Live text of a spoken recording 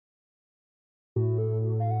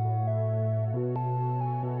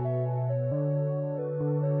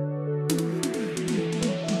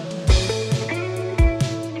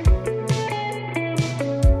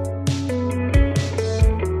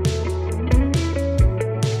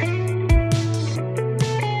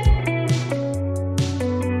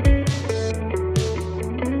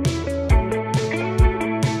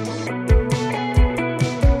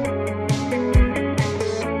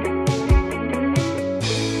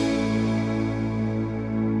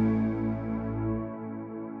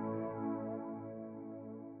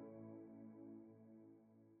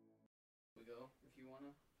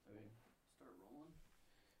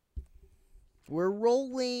We're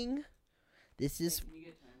rolling. This is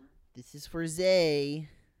for Zay.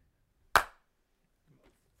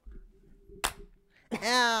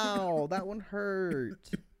 Ow, that one hurt.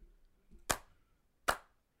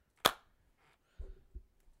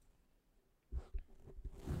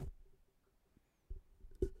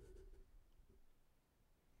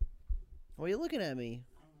 Why are you looking at me?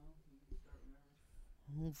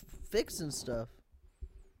 I'm fixing stuff.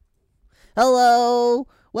 Hello,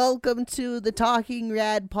 welcome to the Talking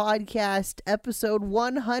Rad Podcast, episode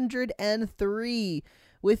 103,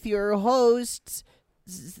 with your hosts,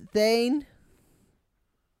 Thane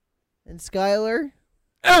and Skylar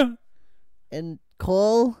and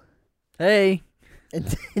Cole. Hey.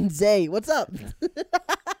 And Zay. What's up?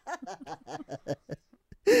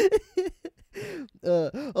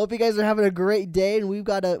 Hope you guys are having a great day, and we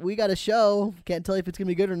got a show. Can't tell you if it's gonna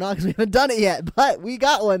be good or not because we haven't done it yet, but we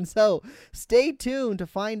got one. So stay tuned to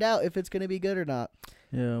find out if it's gonna be good or not.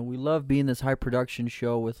 Yeah, we love being this high production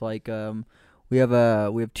show with like we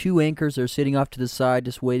have two anchors that are sitting off to the side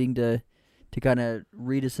just waiting to kind of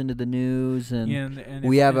read us into the news, and, and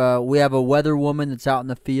we have a weather woman that's out in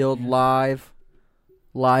the field live.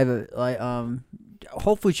 Hopefully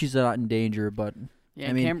she's not in danger, but. Yeah,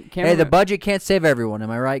 I mean, hey, the budget can't save everyone. Am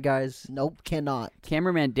I right, guys? Nope, cannot.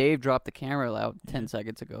 Cameraman Dave dropped the camera out 10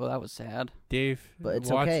 seconds ago. That was sad. Dave, but it's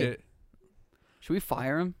watch okay. it. Should we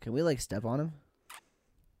fire him? Can we step on him?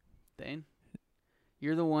 Dane,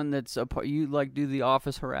 you're the one that's you do the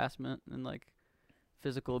office harassment and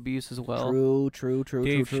physical abuse as well. True.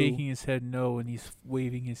 Dave shaking his head no, and he's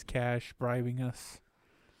waving his cash, bribing us.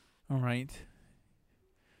 All right.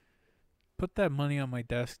 Put that money on my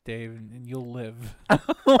desk, Dave, and you'll live.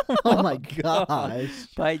 Oh my gosh.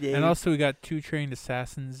 Bye, Dave. And also, we got two trained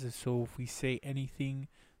assassins, so if we say anything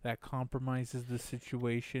that compromises the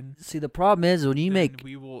situation, see, the problem is when you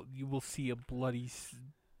you will see a bloody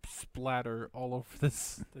splatter all over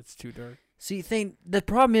this. That's too dark. See, the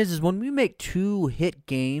problem is when we make two hit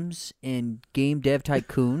games in Game Dev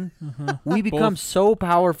Tycoon, we become so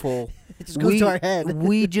powerful. It just goes to our head.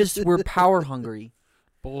 We're power hungry.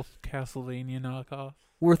 Both Castlevania knockoffs.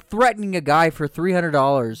 We're threatening a guy for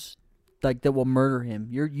 $300, that will murder him.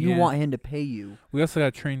 You want him to pay you. We also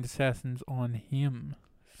got trained assassins on him.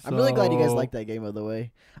 I'm really glad you guys like that game, by the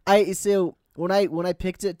way. When I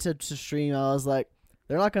picked it to stream, I was like,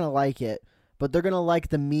 they're not gonna like it, but they're gonna like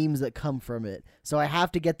the memes that come from it. So I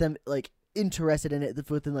have to get them interested in it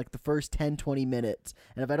within the first 10-20 minutes.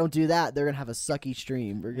 And if I don't do that, they're gonna have a sucky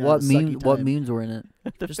stream. What memes were in it?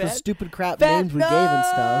 Just the stupid crap names we gave and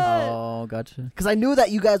stuff. Oh, gotcha. Because I knew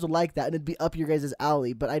that you guys would like that and it'd be up your guys'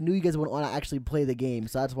 alley, but I knew you guys wouldn't want to actually play the game,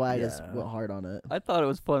 so that's why I just went hard on it. I thought it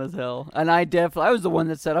was fun as hell, and I was the one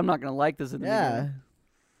that said I'm not gonna like this in the beginning.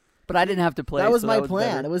 But I didn't have to play. That was so my that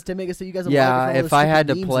plan. better. It was to make it so you guys would yeah, like it. If I had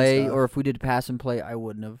to play or if we did pass and play, I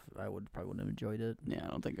probably wouldn't have enjoyed it. Yeah, I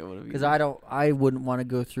don't think I would have. Because I wouldn't want to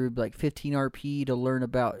go through 15 RP to learn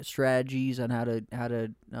about strategies and how to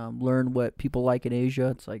learn what people like in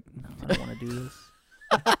Asia. It's no, I don't want to do this.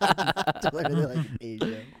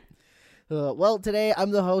 Asia. Well, today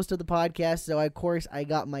I'm the host of the podcast, so of course I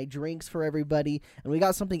got my drinks for everybody, and we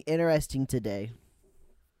got something interesting today.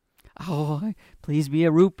 Oh, please be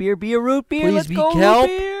a root beer. Be a root beer. Please Let's be go, kelp.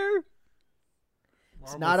 root beer.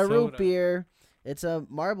 It's not a root beer. It's a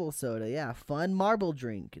marble soda. Yeah, fun marble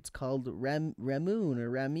drink. It's called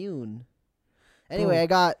Ramune. Anyway, I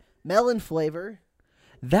got melon flavor.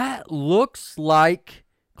 That looks like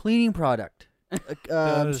cleaning product.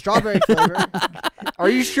 Strawberry flavor. Are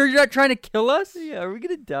you sure you're not trying to kill us? Yeah, are we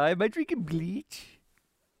gonna die? Am I drinking bleach?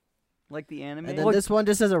 Like the anime? And then this one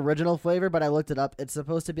just says original flavor, but I looked it up. It's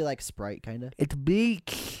supposed to be like Sprite, kind of. It's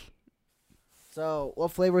bleach. So,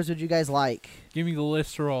 what flavors would you guys like? Give me the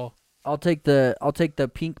Listerol. I'll take the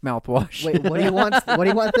pink mouthwash. Wait, what do you want? What do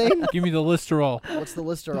you want, Thane? Give me the Listerol. What's the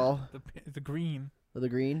Listerol? The green. The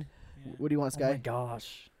green? Yeah. What do you want, Sky? Oh my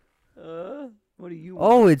gosh. What do you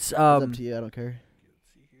want? Oh, it's It's up to you. I don't care.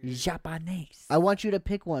 Japanese. I want you to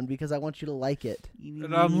pick one because I want you to like it. Eeny,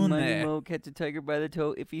 Ramune. meeny, miny, mo, catch a tiger by the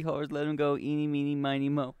toe. If he hollers, let him go. Eeny, meeny, miny,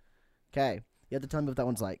 mo. Okay, you have to tell me what that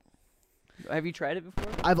one's like. Have you tried it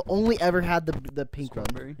before? I've only ever had the pink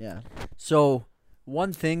Strawberry? one. Yeah. So,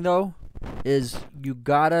 one thing though is you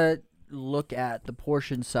gotta look at the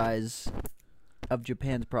portion size of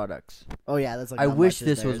Japan's products. Oh yeah, that's like. I not wish much,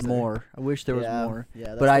 this is there, was is there? more. I wish there was Yeah, more. Yeah,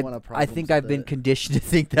 that's But one of the I think problems I've with been it. conditioned to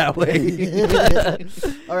think that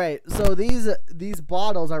way. All right, so these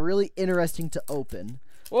bottles are really interesting to open.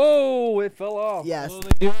 Whoa! It fell off. Yes. Well, they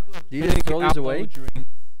do have those Do you just big throw these apple away? drinks.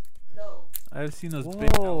 No. I've seen those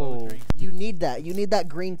big Whoa. apple drinks. You need that. You need that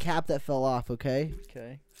green cap that fell off. Okay.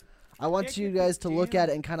 Okay. I want you guys to look at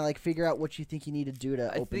it and kind of like figure out what you think you need to do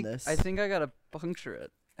to open this. I think I gotta puncture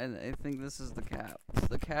it, and I think this is the cap.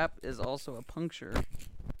 The cap is also a puncture,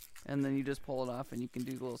 and then you just pull it off, and you can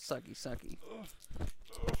do a little sucky.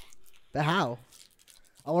 But how?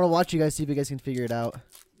 I want to watch you guys see if you guys can figure it out.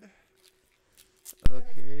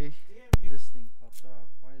 Okay. This thing pops off.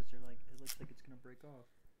 Why is there like? It looks like it's gonna break off.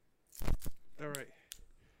 All right.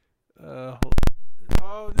 Oh,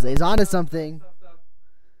 no. Zay's onto something.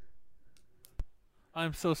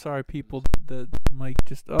 I'm so sorry, people. The mic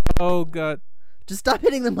just. Oh God. Just stop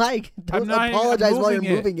hitting the mic. Don't I'm apologize while you're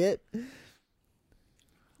moving it. moving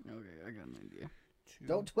it. Okay, I got an idea.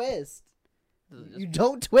 Don't twist. Does it You just,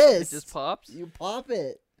 don't it twist. just pops? You pop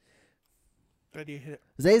it. How do you hit it?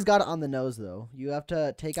 Zay's got it on the nose though. You have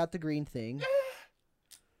to take out the green thing.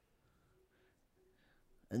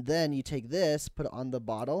 And then you take this, put it on the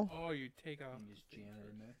bottle. Oh, you take off. You just jam it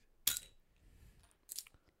in there.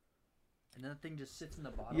 And then the thing just sits in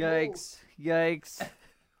the bottom. Yikes. Yikes. Shoot.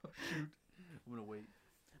 I'm gonna wait.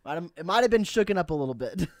 It might have been shooken up a little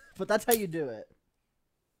bit, but that's how you do it.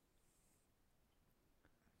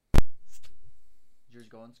 Is yours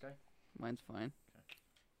going, Sky? Mine's fine.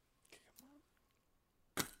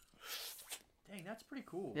 Dang, that's pretty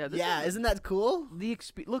cool. Yeah, this Yeah, is isn't that cool? the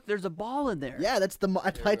look, there's a ball in there. Yeah, that's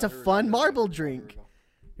that's why it's a fun marble drink.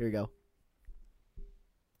 Here we go.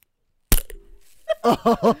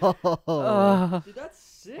 Oh. Dude, that's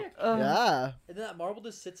sick. Yeah. And then that marble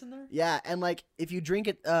just sits in there? Yeah, and like if you drink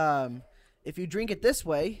it this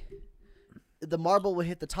way, the marble will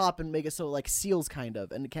hit the top and make it so it like seals kind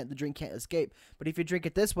of, and the drink can't escape. But if you drink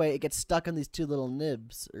it this way, it gets stuck on these two little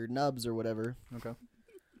nubs or whatever. Okay.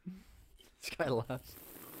 Sky laughs.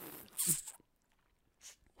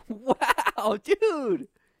 Wow, dude.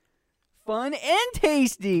 Fun and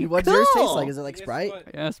tasty. What's yours taste Cool. like? Is it like Guess Sprite? what?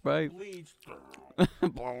 Yeah, Sprite. Bleach.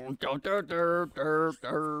 What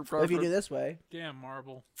if you do this way? Damn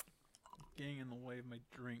marble. Getting in the way of my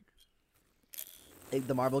drink.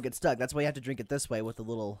 The marble gets stuck. That's why you have to drink it this way with the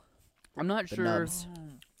little. I'm not The sure. nubs.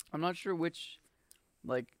 I'm not sure which,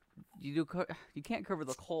 like, you you can't cover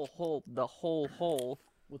the whole hole.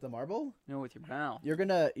 With the marble? You know, with your mouth.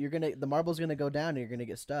 The marble's gonna go down and you're gonna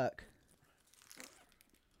get stuck.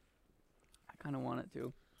 I kind of want it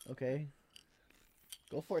to. Okay.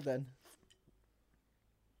 Go for it then.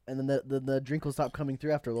 And then the drink will stop coming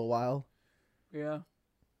through after a little while. Yeah.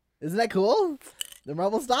 Isn't that cool? The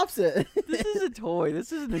marble stops it. This is a toy.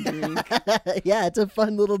 This isn't a drink. Yeah, it's a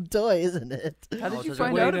fun little toy, isn't it? How Oh, did it you says a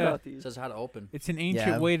find way out to- about It these? says how to open. It's an ancient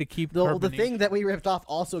Yeah. way to keep The carbonation. thing that we ripped off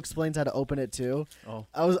also explains how to open it too. Oh.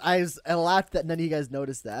 I laughed that none of you guys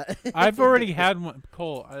noticed that. I've already had one.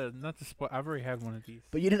 Cole, not to spoil. I've already had one of these.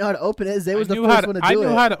 But you didn't know how to open it. Zay was the I knew how first to, one to I do knew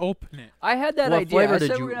it. how to open it. I had that What idea. flavor I did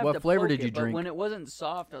said you- we're gonna what have to flavor poke did you it, but drink? when it wasn't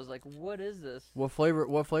soft, I was like, "What is this?" What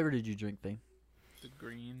flavor did you drink, thing? The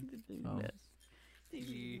green. Oh. Mess.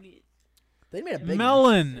 They made a big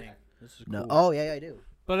Melon. This is No. cool. Oh yeah, I do.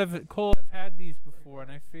 But Cole, I've had these before, and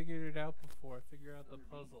I figured it out before. I figured out the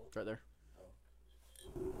puzzle. Right there.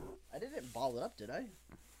 I didn't ball it up, did I?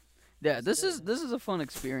 Yeah, this is a fun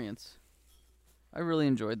experience. I really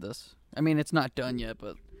enjoyed this. I mean, it's not done yet,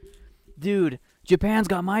 but dude, Japan's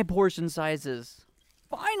got my portion sizes.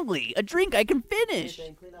 Finally, a drink I can finish.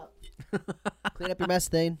 Thane, clean up. Clean up your mess,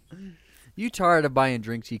 Thane. You tired of buying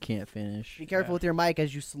drinks you can't finish? Be careful with your mic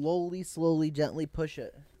as you slowly, gently push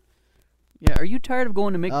it. Yeah, are you tired of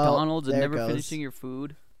going to McDonald's and there it never goes. finishing your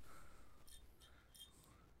food?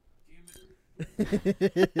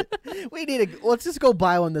 We need let's just go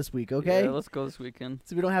buy one this week, okay? Yeah, let's go this weekend.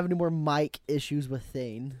 So we don't have any more mic issues with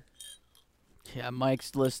Thane. Yeah,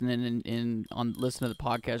 Mike's listening listening to the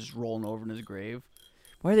podcast, just rolling over in his grave.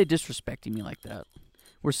 Why are they disrespecting me like that?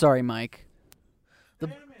 We're sorry, Mike.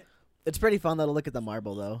 It's pretty fun though to look at the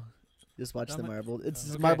marble though. Just watch the Dumb it. marble.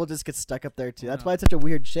 It's Okay. marble just gets stuck up there too. That's No. why it's such a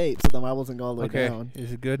weird shape, so the marble doesn't go all the way Okay, down.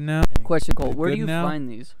 is it good now? Question, Cole. Where do Good you now? find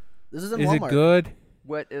these? This is in Is Walmart. it good?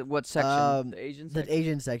 What section? The Asian The section?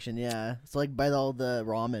 Asian section, yeah. It's like by all the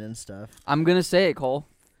ramen and stuff. I'm gonna say it, Cole.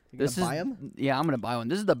 You This gonna is buy them? Yeah, I'm gonna buy one.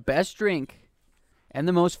 This is the best drink and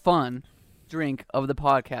the most fun drink of the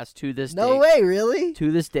podcast to this No date. way, really?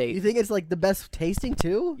 To this date. You think it's like the best tasting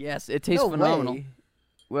too? Yes, it tastes No phenomenal. way.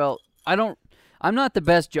 Well, I'm not the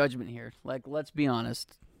best judgment here. Like, let's be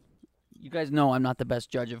honest. You guys know I'm not the best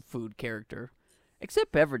judge of food character.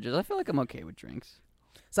 Except beverages. I feel like I'm okay with drinks.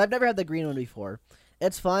 So I've never had the green one before.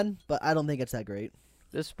 It's fun, but I don't think it's that great.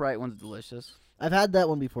 This Sprite one's delicious. I've had that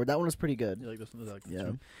one before. That one was pretty good. You like this one? I like this Yeah.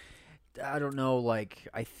 one. I don't know. Like,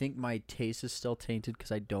 I think my taste is still tainted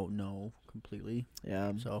because I don't know completely.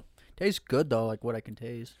 Yeah. So Tastes good though, like what I can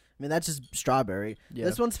taste. I mean, that's just strawberry. Yeah.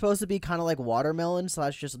 This one's supposed to be kind of like watermelon /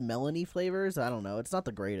 just melony flavors. I don't know. It's not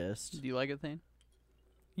the greatest. Do you like it, Thane?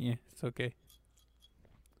 Yeah, it's okay.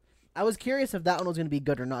 I was curious if that one was going to be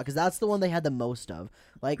good or not, because that's the one they had the most of.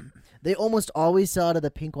 Like, they almost always sell out of the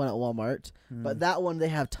pink one at Walmart, but that one they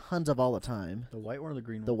have tons of all the time. the white one or the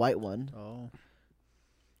green The one? white one. Oh.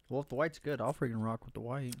 Well, if the white's good, I'll freaking rock with the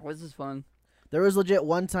white. This is fun. There was legit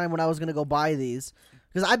one time when I was going to go buy these,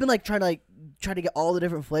 because I've been like trying to get all the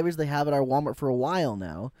different flavors they have at our Walmart for a while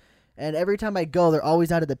now, and every time I go, they're always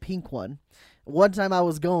out of the pink one. One time I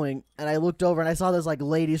was going, and I looked over, and I saw this like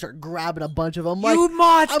lady start grabbing a bunch of them.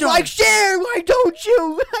 monster! I'm like, share! Why don't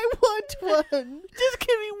you? I want one. Just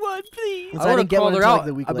give me one, please. So I I would have didn't get called one her until, out. like,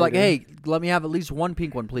 the week I'd be like, later. hey, let me have at least one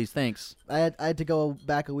pink one, please. Thanks. I had to go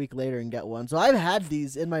back a week later and get one. So I've had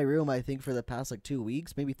these in my room, I think, for the past like 2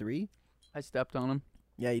 weeks, maybe 3. I stepped on him.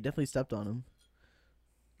 Yeah, you definitely stepped on them.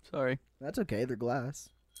 Sorry. That's okay. They're glass.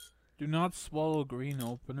 Do not swallow green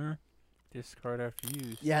opener. Discard after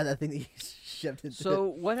use. Yeah, that thing that you shoved into So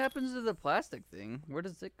what happens to the plastic thing? Where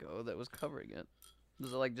does it go that was covering it?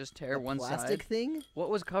 Does it like just tear the one plastic side? thing. What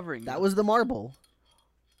was covering That it? was the marble.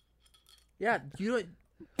 Yeah, you don't.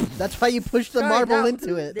 That's why you push the marble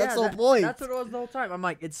into it. That's the whole point. That's what it was the whole time. I'm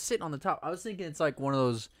like, it's sitting on the top. I was thinking it's like one of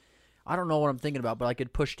those. I don't know what I'm thinking about, but I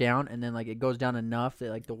could push down and then like it goes down enough that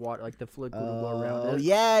like the water, like the fluid will go around Oh, it.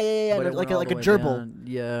 yeah. But it Like went all like the a way gerbil. down.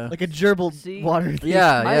 Yeah. Like a gerbil See? water thing.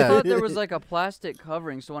 Yeah, I yeah. thought there was like a plastic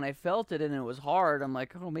covering, so when I felt it and it was hard, I'm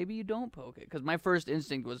like, oh, maybe you don't poke it. Because my first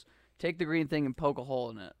instinct was take the green thing and poke a hole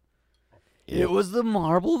in it. It was the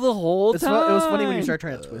marble the whole It time. was funny when you start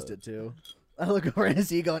trying to twist it too. I look over and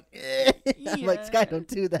see you going. I'm like, Sky, don't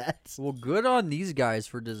do that. Well, good on these guys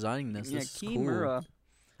for designing this. Yeah, This is cool. Kimura.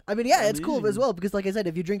 I mean, yeah, it's cool as well because, like I said,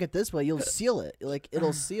 if you drink it this way, you'll seal it. Like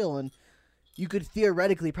it'll seal, and you could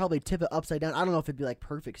theoretically probably tip it upside down. I don't know if it'd be like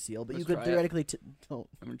perfect seal, but you Let's could try it. theoretically don't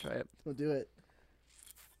I'm gonna try it. do it.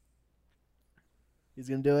 He's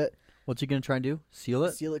gonna do it. What's he gonna try and do? Seal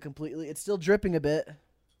it? Seal it completely. It's still dripping a bit.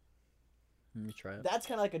 Let me try it. That's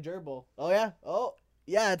kind of like a gerbil. Oh yeah. Oh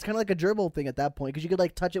yeah. It's kind of like a gerbil thing at that point because you could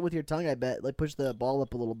like touch it with your tongue. I bet like push the ball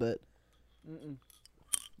up a little bit. Mm-mm.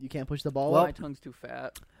 You can't push the ball Well, up. My tongue's too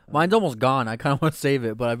fat. Mine's almost gone. I kind of want to save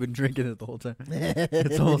it, but I've been drinking it the whole time.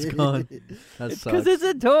 It's almost gone. That It's sucks. because it's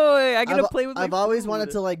a toy. I gotta I've, play with my I've always food.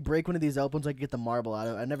 wanted to like break one of these open so I could get the marble out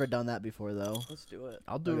of it. I've never done that before though. Let's do it.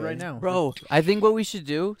 I'll do it Okay. right now. Bro, I think what we should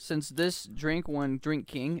do, since this drink won Drink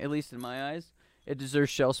King, at least in my eyes, it deserves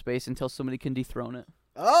shelf space until somebody can dethrone it.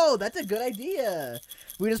 Oh, that's a good idea.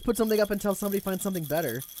 We just put something up until somebody finds something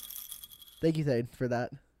better. Thank you, Thane, for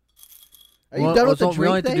that. Are you done with the We drink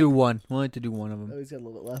only have to thing? do one. We only have to do one of Oh, them. he's got a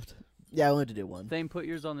little bit left. Yeah, I only have to do one. Thane, put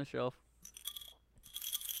yours on the shelf.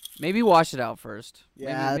 Maybe wash it out first. Yeah,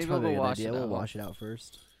 maybe, that's maybe we'll probably go a good wash idea. it We'll out. wash it out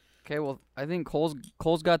first. Okay, well, I think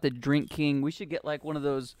Cole's got the Drink King. We should get like one of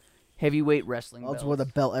those heavyweight wrestling I'll belts. just wear the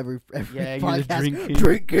belt every Yeah, you're the podcast.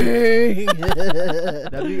 Drink King.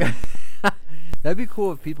 That'd be that'd be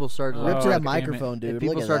cool if people started. Rip Oh, to that damn it. microphone, dude. if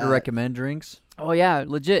people Look at started to that. recommend drinks. Oh yeah,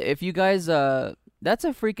 legit. If you guys, that's a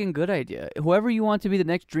freaking good idea. Whoever you want to be the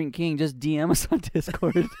next Drink King, just DM us on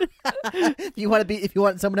Discord. if you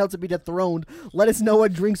want someone else to be dethroned, let us know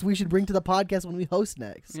what drinks we should bring to the podcast when we host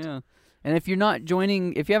next. Yeah, and if you haven't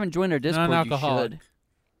joined our Discord, you Non-alcoholic. should.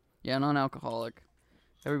 Yeah, non-alcoholic.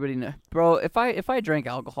 Everybody know, bro. If I drank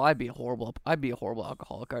alcohol, I'd be a horrible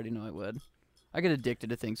alcoholic. I already know I would. I get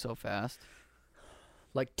addicted to things so fast.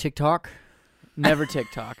 Like TikTok. Never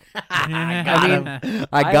TikTok. I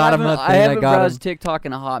I got him. I haven't browsed TikTok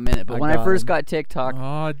in a hot minute, but I when I got first him. got TikTok,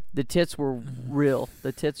 Oh, the tits were real.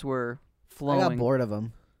 The tits were I flowing. got bored of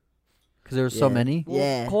them. Because there were so Yeah. many. Well,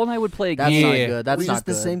 Yeah. Cole and I would play a That's game. not Yeah. good. That's we not just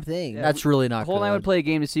the good. same thing. Yeah. That's really not Cole good. and I would play a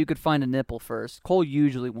game to see who could find a nipple first. Cole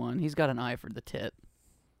usually won. He's got an eye for the tit.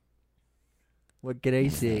 What can I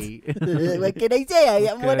say? What can I say?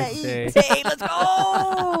 I am What what can I I eat. say? Hey, let's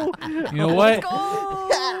go! you know what? Let's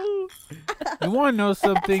go! You want to know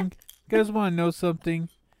something? You guys want to know something?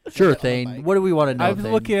 Sure, Oh Thane. my- What do we want to know, I'm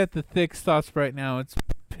Thane? looking at the thick thoughts right now. It's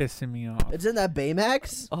pissing me off. It's in that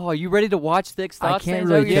Baymax. Oh, you ready to watch Thick I Thoughts? can't Things? Is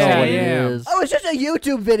that really what you're tell Yeah, what saying? yeah. it is. Oh, it's just a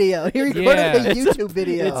YouTube video. He recorded Yeah. a YouTube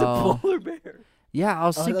video. It's a Oh. polar bear. Yeah, I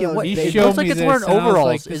was Oh, thinking, no, what? he It showed looks like me it's this, wearing and I was overalls.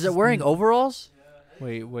 like, Is this it is- wearing overalls?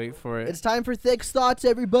 Wait for it. It's time for Thick Thoughts,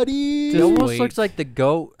 everybody. It Just almost wait. looks like the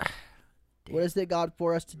goat. What has they got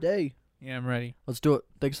for us today? Yeah, I'm ready. Let's do it.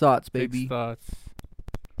 Thick thoughts, Thick baby. thoughts.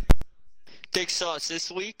 Thick sauce this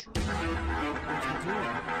week.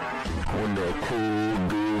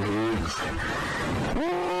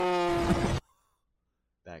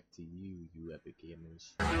 Back to you, you epic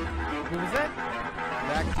gamers. What was that?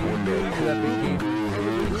 Back to you, Epic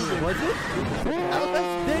Games. Was it?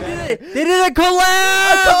 They did it! They did a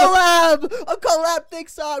collab! A collab Thick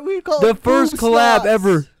Sod. We call The it first Boom collab Slots.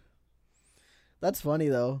 ever. That's funny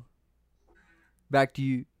though. Back to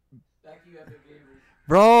you.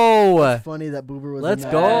 Bro! Funny that Boober was. Let's in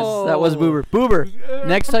that. go. Yes, that was Boober. Boober,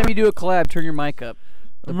 next time you do a collab, turn your mic up.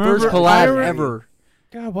 The Remember, first I collab already- ever.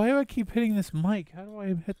 God, why do I keep hitting this mic? How do I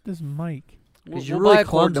hit this mic? We'll, you're we'll buy really a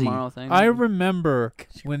cord clumsy. tomorrow. Thing. I remember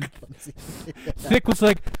when Thick was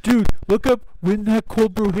like, dude, look up when that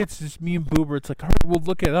cold brew hits. It's me and Boober. It's like, all right, we'll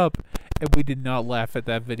look it up. And we did not laugh at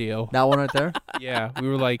that video. That one right there? Yeah, we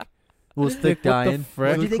were like, Was Thick, Thick what the dying? frick?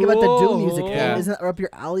 What do you think about the Doom Cool. music? Yeah. Isn't that up your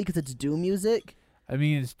alley because it's Doom music? I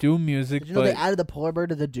mean, it's Doom music, Did you know but they added the polar bear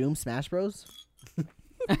to the Doom Smash Bros?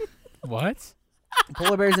 what?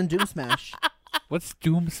 Polar bears in Doom Smash. What's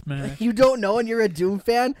Doom Smash? You don't know and you're a Doom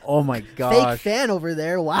fan? Oh my Fake gosh. fan over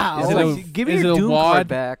there. Wow. Is it Oh, a- give me is your it a Doom wad? card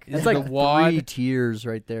back. It's Is like it a wad? 3 tiers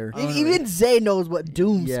right there. Even Zay knows what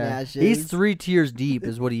Doom Yeah. Smash is. He's 3 tiers deep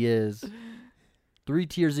is what he is. 3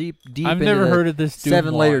 tiers deep I've into never the heard of this Doom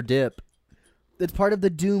 7-layer wad. dip. It's part of the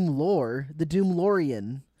Doom lore, the Doom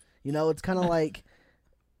Lorian. You know, it's kind of like.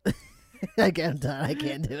 I can't do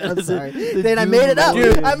it. I'm sorry. Then I Doom made it up.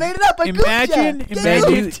 Dude, I made it up. I imagine- goofed ya. Then Get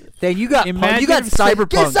you, goofed. then you got Imagine you got if cyberpunk.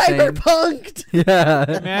 Get Zane. cyberpunked.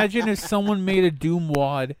 Yeah. Imagine if someone made a Doom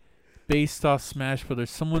wad based off Smash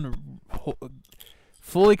Brothers. Someone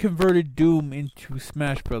fully converted Doom into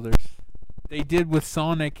Smash Brothers. They did with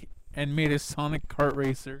Sonic and made a Sonic kart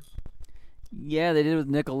racer. Yeah, they did it with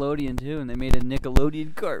Nickelodeon too, and they made a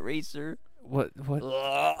Nickelodeon kart racer. What?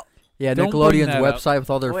 Yeah, Don't bring Nickelodeon's that up. website with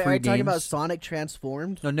all their Wait, are free you talking games. about Sonic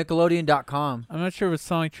Transformed? No, Nickelodeon.com. I'm not sure if it's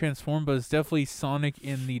Sonic Transformed, but it's definitely Sonic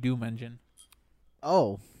in the Doom engine.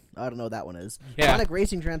 Oh, I don't know what that one is. Yeah, Sonic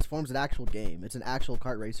Racing Transforms an actual game. It's an actual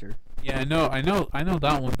kart racer. yeah, I know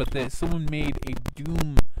that one. But someone made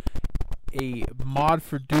a mod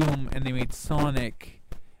for Doom, and they made Sonic,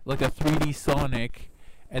 like a 3D Sonic,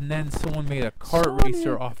 and then someone made a kart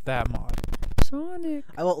racer off that mod. Sonic.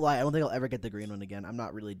 I won't lie. I don't think I'll ever get the green one again. I'm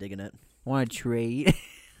not really digging it. Want to trade?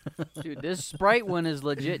 Dude, this Sprite one is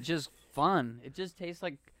legit just fun. It just tastes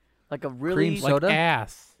like a really Cream soda? Like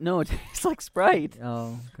ass. No, it tastes like Sprite.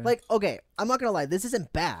 Oh, okay. Like, okay, I'm not gonna lie. This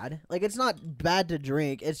isn't bad. Like, it's not bad to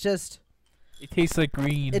drink. It's just, It tastes like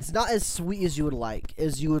green. it's not as sweet as you would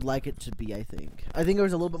like it to be. I think. I think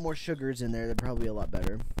there's a little bit more sugars in there. That'd probably be a lot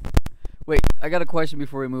better. Wait, I got a question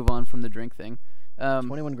before we move on from the drink thing.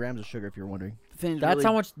 21 grams of sugar, if you're wondering. Finn's That's really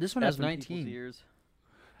how much. This one has effing people's 19. ears.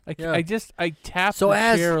 Yeah. I tap So the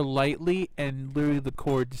as- chair lightly, and literally the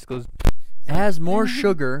cord just goes. It has more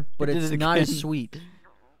sugar, but It did it's it not as again. sweut.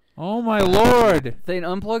 Oh my lord! Thane,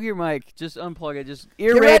 unplug your mic. Just unplug it. Just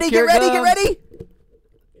ear Get rape, ready! here Get it ready! Get comes. ready!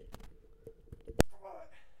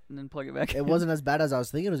 And then plug it back. It wasn't as bad as I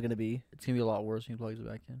was thinking it was gonna be. It's gonna be a lot worse when he plugs it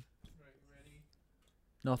back in.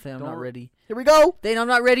 No, Thane, I'm not Don't- ready. Here we go. Thane, I'm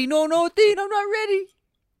not ready. No, Thane, I'm not ready.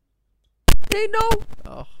 Thane, no.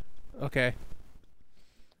 Oh, Okay,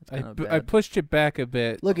 that's kinda I bad. pushed it back a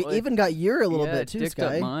bit. Look, it Well, even got your a little yeah, bit too, it dicked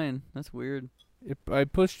up Sky. mine. That's weird. I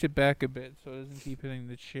pushed it back a bit so it doesn't keep hitting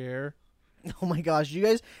the chair. Oh my gosh, you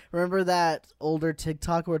guys remember that older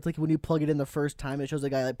TikTok where it's like when you plug it in the first time, it shows a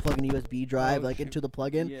guy like plugging a USB drive Oh, like into the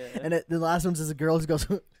plug-in, Yeah. and the last one says a girl. It goes.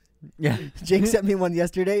 Yeah. Jake sent me one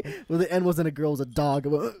yesterday. Well, the end wasn't a girl, it was a dog.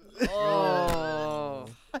 Oh.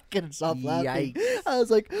 I couldn't stop laughing. Yikes. I was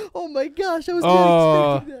like, "Oh my gosh, I was Oh.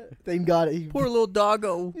 not expecting that." Thank God, Poor little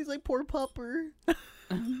doggo. he's like poor pupper.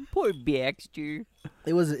 Poor Baxter.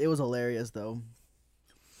 It was hilarious though.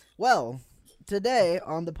 Well, today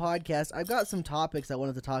on the podcast, I've got some topics I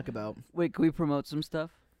wanted to talk about. Wait, can we promote some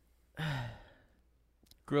stuff?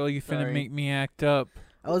 Girl, you finna Sorry. make me act up.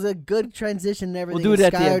 I was a good transition and everything. We'll do it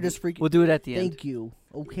at the Skylar end. just freaking. We'll do it at the end. Thank you.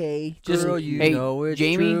 Okay. Just- Girl, you hey, know it's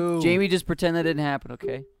Jamie, true. Jamie, just pretend that didn't happen,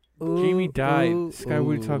 okay? Jamie died. Sky,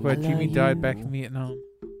 we ooh, talk about I Jamie love died back you. in Vietnam.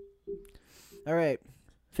 All right.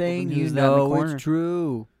 Thing, Well, you use that in the know corner. it's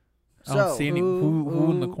true. I don't So, see any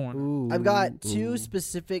who in the corner. I've got two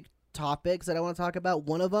specific topics that I want to talk about.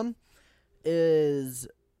 One of them has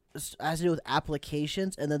to do with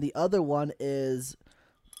applications, and then the other one is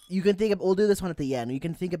you can think of. We'll do this one at the end. You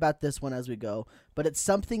can think about this one as we go, but it's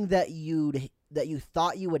something that you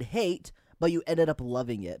thought you would hate, but you ended up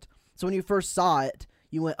loving it. So when you first saw it,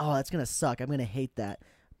 you went, "Oh, that's gonna suck. I'm gonna hate that."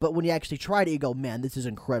 But when you actually tried it, you go, "Man, this is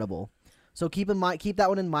incredible." So keep that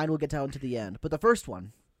one in mind. We'll get down to the end. But the first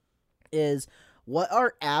one is, what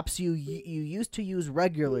are apps you used to use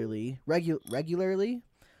regularly, but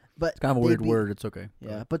It's kind of a they weird word. It's okay.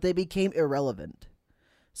 Yeah, but they became irrelevant.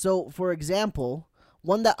 So, for example,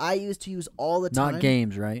 one that I used to use all the time. Not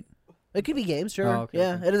games, right? It could be games, sure. Oh, okay,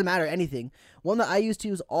 yeah, okay. it doesn't matter, anything. One that I used to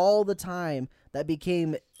use all the time that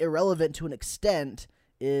became irrelevant to an extent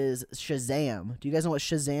is Shazam. Do you guys know what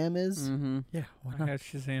Shazam is? Mm-hmm. Yeah. Why I not? got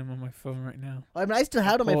Shazam on my phone right now. I mean, I still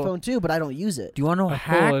have it on my Pull- phone too, but I don't use it. Do you want to know a I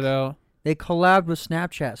hack? pull it out. They collabed with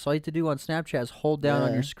Snapchat, so all you have to do on Snapchat is hold down on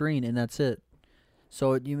Yeah. your screen, and that's it.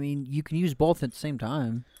 So you can use both at the same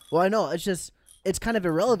time. Well, I know. It's kind of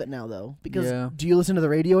irrelevant now, though. Because Yeah. do you listen to the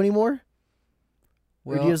radio anymore?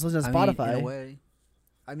 Or do you just listen to I mean, in Spotify? a way.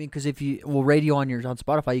 I mean, because if you radio on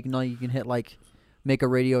Spotify, you can hit like make a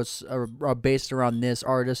radio based around this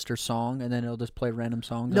artist or song, and then it'll just play random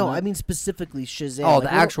songs. No, on it. I mean specifically Shazam. oh, Like, the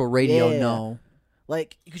we don't- actual radio. yeah. No,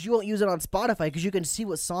 Like, because you won't use it on Spotify because you can see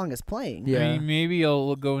what song is playing. Yeah. I mean, maybe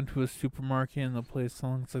I'll go into a supermarket and they'll play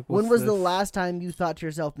songs like. When what's was the this? last time you thought to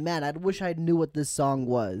yourself, man, I wish I knew what this song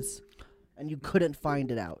was? And you couldn't find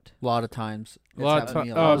it out. a lot of times. A lot It's of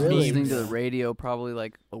happened to me ti- a oh, lot. I was Really? listening to the radio probably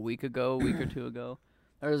like a week or two ago.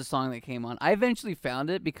 There was a song that came on. I eventually found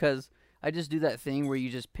it because I just do that thing where you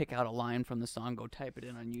just pick out a line from the song, go type it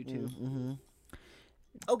in on YouTube. Mm-hmm.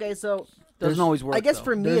 Okay, so There's- Doesn't always work. I guess though.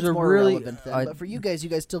 for me There's it's a more really- relevant then. I- But for you guys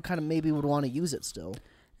still kind of maybe would want to use it still.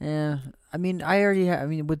 Yeah, I mean, I already. I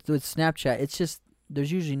mean, with Snapchat, it's just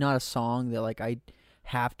there's usually not a song that like I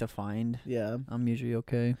have to find. Yeah. I'm usually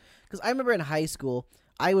okay. Because I remember in high school,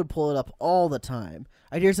 I would pull it up all the time.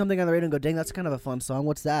 I'd hear something on the radio and go, dang, that's kind of a fun song.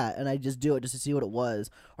 What's that? And I'd just do it just to see what it was.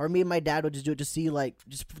 Or me and my dad would just do it to see, like,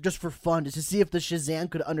 just for fun, just to see if the Shazam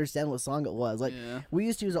could understand what song it was. Like, Yeah. we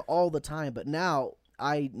used to use it all the time, but now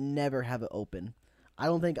I never have it open. I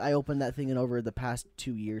don't think I opened that thing in over the past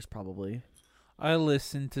 2 years, probably. I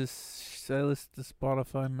listen to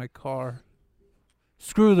Spotify in my car.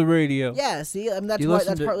 Screw the radio. Yeah, see? I mean, that's You why. listen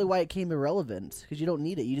That's to- partly why it came irrelevant. Because you don't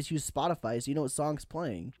need it. You just use Spotify, so you know what song's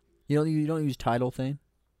playing. You don't use Tidal thing.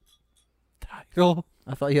 Title.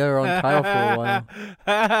 I thought you had your own Tidal for a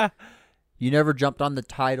while. You never jumped on the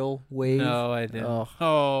Tidal wave. No, I didn't. Oh.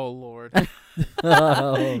 Oh Lord.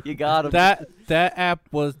 You got him. that app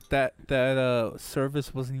was that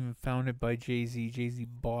service wasn't even founded by Jay-Z. Jay-Z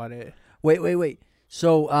bought it. Wait.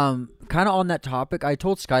 So, kind of on that topic, I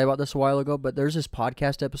told Sky about this a while ago, but there's this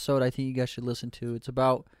podcast episode I think you guys should listen to. It's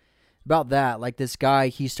about that. Like this guy,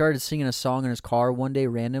 he started singing a song in his car one day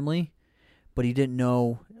randomly, but he didn't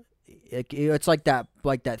know. It's like that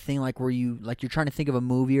thing like where you're trying to think of a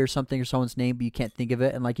movie or something or someone's name, but you can't think of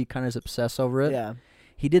it, and like you kind of obsess over it. Yeah.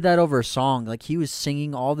 He did that over a song. Like he was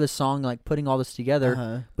singing all this song, like putting all this together,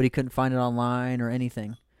 Uh-huh. but he couldn't find it online or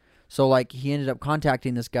anything. So like he ended up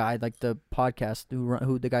contacting this guy, like the podcast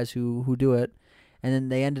who the guys who do it, and then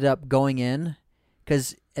they ended up going in,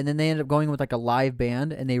 and then they ended up going with like a live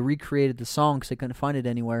band, and they recreated the song because they couldn't find it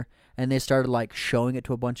anywhere, and they started like showing it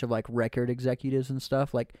to a bunch of like record executives and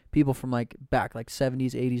stuff, like people from like back like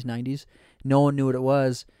 70s, 80s, 90s. No one knew what it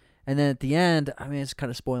was, and then at the end, I mean it's kind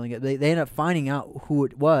of spoiling it. They ended up finding out who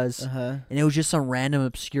it was, Uh-huh. and it was just some random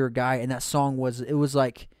obscure guy, and that song was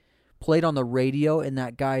like played on the radio in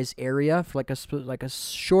that guy's area for like a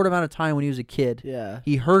short amount of time when he was a kid. Yeah.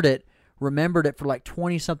 He heard it, remembered it for like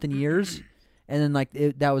 20 something years, and then like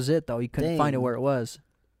that was it though. He couldn't find it Dang. where it was.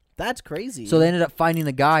 That's crazy. So they ended up finding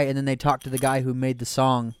the guy, and then they talked to the guy who made the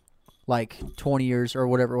song like 20 years or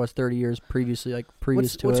whatever it was, 30 years previously, like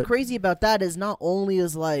previous to what's it. crazy about that is not only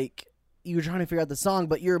is like you're trying to figure out the song,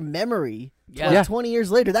 but your memory. Yeah. Yeah. 20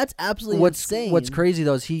 years later, that's absolutely insane. What's crazy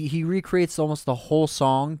though is he recreates almost the whole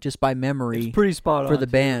song just by memory It's pretty spot on for the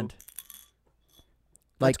too. band.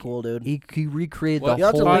 That's Like cool, dude. he recreated What the You'll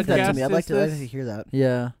have to whole link that to podcast me. I'd is like to this? hear that.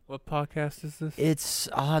 Yeah. What podcast is this?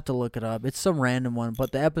 I'll have to look it up. It's some random one,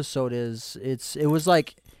 but the episode was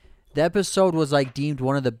like the episode was like deemed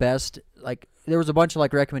one of the best. Like there was a bunch of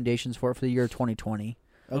like recommendations for it for the year 2020.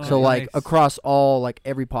 Okay. So like Nice. across all like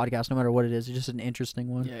every podcast, no matter what it is, it's just an interesting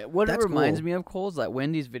one. Yeah, what That's it reminds cool. me of, Cole, is that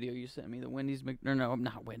Wendy's video you sent me. The Wendy's,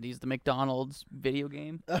 not Wendy's, the McDonald's video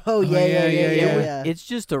game. Oh, yeah. yeah. It's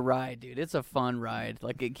just a ride, dude. It's a fun ride.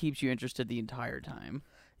 Like, it keeps you interested the entire time.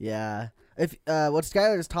 Yeah. If what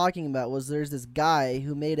Skylar was talking about was there's this guy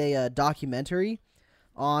who made a documentary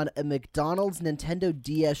on a McDonald's Nintendo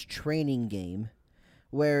DS training game,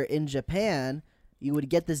 where in Japan you would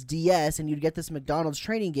get this DS and you'd get this McDonald's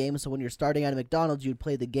training game. So when you're starting out at McDonald's, you'd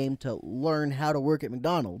play the game to learn how to work at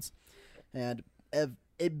McDonald's, and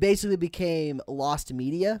it basically became lost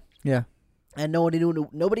media. Yeah. And nobody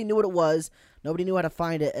knew what it was. Nobody knew how to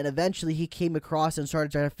find it. And eventually he came across and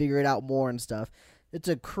started trying to figure it out more and stuff. It's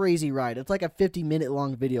a crazy ride. It's like a 50-minute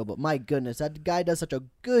long video, but my goodness, that guy does such a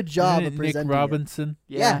good job Isn't of it presenting Nick Robinson?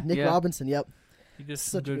 it. Yeah, Nick Robinson, yep. He does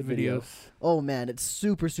Such a some good good video. videos. Oh man, it's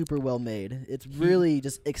super well made. It's really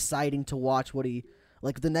just exciting to watch what he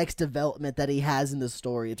like the next development that he has in the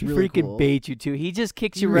story. It's He really freaking cool. baits you too. He just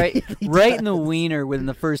kicks He you right really in the does. wiener within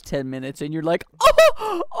the first 10 minutes, and you're like,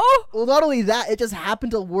 oh. Well, not only that, it just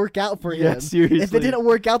happened to work out for Yeah, him. seriously. If it didn't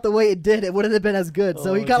work out the way it did, it wouldn't have been as good.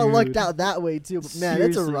 So he Oh, kind of dude. lucked out that way too. But man,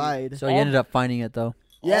 it's a Seriously. ride. So you ended up finding it though.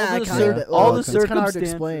 Yeah, all the kind cir- of. all the It's kind of hard to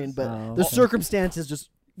explain, circumstances. but Oh, the okay. circumstances just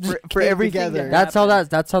For came everything together. to That's how happened.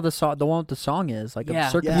 that's how the song, the one with the song is like Yeah. a Yeah,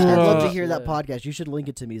 circumstance. I'd love to Bruh. hear that Yeah. podcast. You should link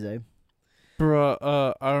it to me, Zay.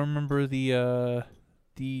 Bruh, I remember the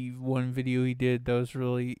one video he did that was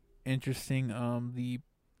really interesting. The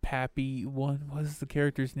Pappy one. What was the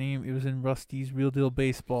character's name? It was in Rusty's Real Deal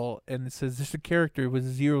Baseball, and it says there's a character with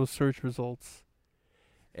 0 search results.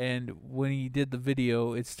 And when he did the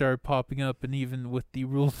video, it started popping up, and even with the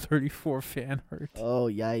Rule 34 fan art. Oh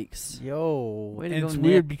yikes! Yo, Way to And go, it's Nick.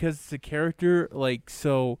 weird because it's a character, like,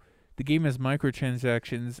 so the game has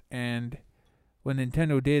microtransactions, and what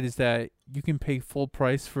Nintendo did is that you can pay full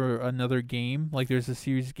price for another game. Like, there's a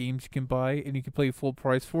series of games you can buy, and you can pay full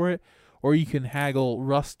price for it, or you can haggle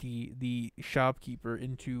Rusty, the shopkeeper,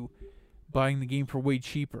 into buying the game for way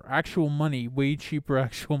cheaper. Actual money, way cheaper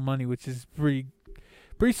actual money, which is pretty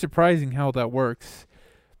surprising how that works.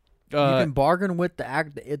 you can bargain with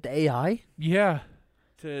the AI. Yeah,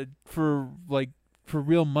 for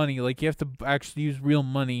real money. Like, you have to actually use real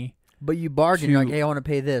money. But you bargain, you're like, To- hey, I want to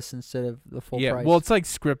pay this instead of the full Yeah, price. well, it's like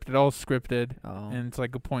scripted, all scripted, oh. and it's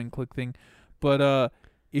like a point and click thing. But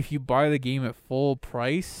if you buy the game at full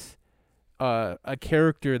price, a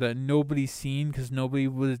character that nobody's seen because nobody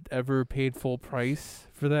was ever paid full price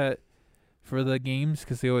for the games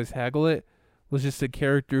because they always haggle it, was just a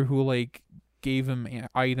character who like gave him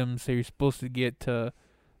items that you're supposed to get to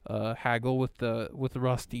haggle with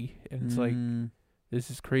Rusty, and it's like, this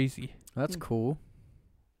is crazy. That's cool.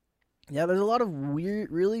 Yeah, there's a lot of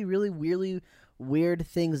weird, really weird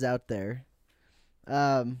things out there.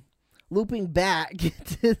 Looping back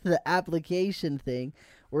to the application thing,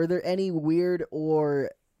 were there any weird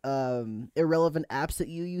or irrelevant apps that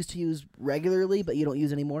you used to use regularly but you don't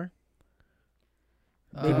use anymore?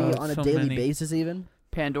 Maybe on a so daily many. basis even?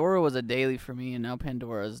 Pandora was a daily for me, and now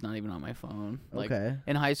Pandora is not even on my phone. Like, Okay.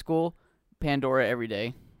 in high school, Pandora every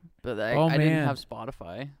day. But I didn't man. have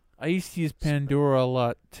Spotify. I used to use Pandora a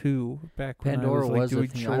lot too back when Pandora I was like was a doing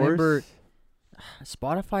thing. chores. I remember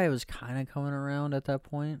Spotify was kind of coming around at that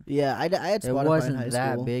point. Yeah, I had Spotify It in high wasn't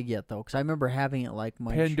that school. big yet though, because I remember having it like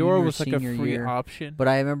my Pandora junior, was like a senior free year. option. But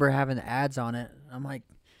I remember having ads on it. I'm like,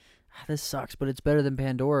 this sucks, but it's better than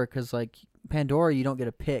Pandora because like Pandora, you don't get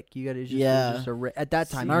a pick. You got to just, Yeah. just at that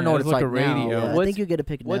time. See, I don't know yeah, what it's it's like like a now. radio. Yeah, I What's- think you get a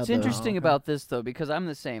pick now. What's though. interesting okay. about this, though, because I'm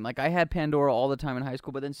the same. Like, I had Pandora all the time in high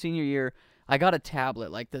school, but then senior year, I got a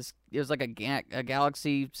tablet. Like, this, it was like a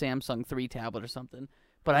Galaxy Samsung 3 tablet or something.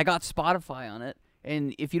 But I got Spotify on it.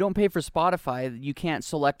 And if you don't pay for Spotify, you can't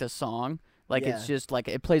select a song. Like, it's Yeah. just like,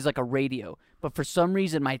 it plays like a radio. But for some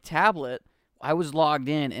reason, my tablet, I was logged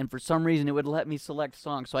in, and for some reason, it would let me select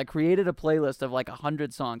songs. So I created a playlist of like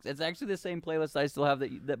 100 songs. It's actually the same playlist I still have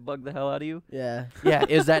that bugged the hell out of you. Yeah. Yeah,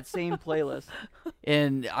 it was that same playlist.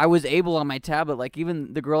 And I was able on my tablet, like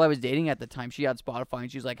even the girl I was dating at the time, she had Spotify,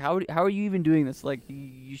 and she was like, how are you even doing this? Like,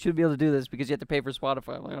 you should be able to do this because you have to pay for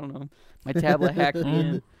Spotify. I'm like, I don't know. My tablet hacked me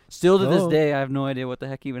in. Still to this Oh. day, I have no idea what the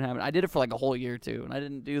heck even happened. I did it for like a whole year, too, and I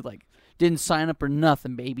didn't sign up or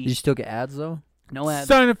nothing, baby. Do you still get ads though? No ads.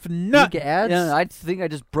 Sign up for Do you nothing. get ads? Yeah, I think I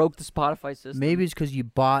just broke the Spotify system. Maybe it's because you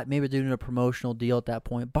bought. Maybe they're doing a promotional deal at that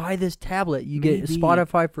point. Buy this tablet, you get Maybe.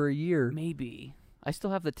 Spotify for a year. Maybe. I still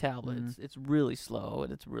have the tablet. It's really slow,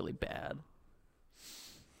 and it's really bad.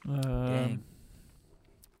 Dang.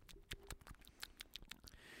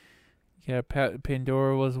 Yeah,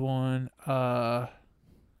 Pandora was one. iTunes.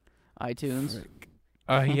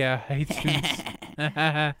 Yeah,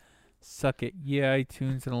 iTunes. Suck it. Yeah,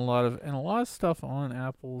 iTunes and a lot of stuff on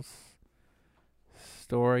Apple's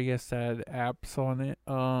store. I guess that had apps on it.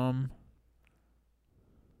 I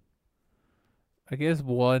guess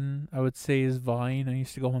one I would say is Vine. I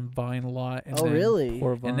used to go on Vine a lot. And Oh, then, really?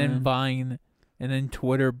 Poor Vine. And then Vine, and then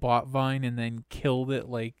Twitter bought Vine and then killed it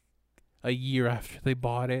like a year after they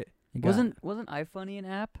bought it. You got- Wasn't iFunny an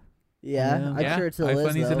app? Yeah, Yeah. I'm sure it still is.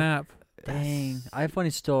 iFunny's Though. an app. Dang,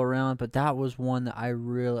 iFunny's still around, but that was one that I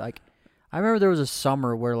really like. I remember there was a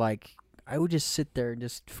summer where like I would just sit there and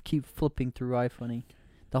just keep flipping through iFunny,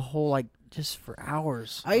 the whole like just for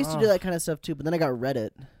hours. I used to do that kind of stuff too, but then I got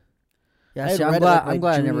Reddit. Yeah, I had see, I'm Reddit, glad. like, my I'm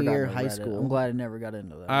glad I never junior got year into high Reddit. school. I'm glad I never got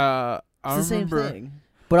into that. I It's the same remember. thing.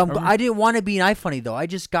 But I didn't want to be an iFunny though. I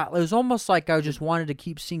just got. It was almost like I just wanted to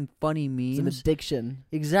keep seeing funny It's an memes. addiction.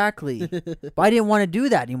 Exactly. But I didn't want to do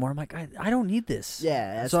that anymore. I'm like, I don't need this.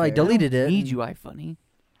 Yeah, that's So I fair. deleted it. Need you, iFunny.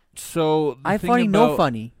 So the thing iFunny, no about-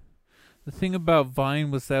 funny. The thing about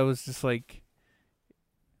Vine was that was just like,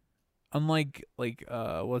 unlike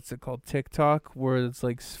what's it called, TikTok, where it's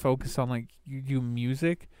like focused on like you do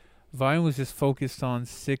music. Vine was just focused on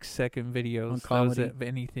 6-second videos. On That was comedy. it, if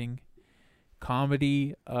anything,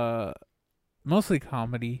 comedy. Mostly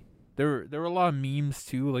comedy. There were a lot of memes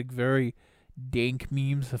too, like very dank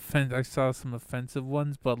memes. I saw some offensive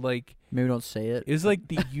ones, but like Maybe don't say it. it's like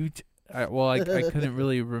the I couldn't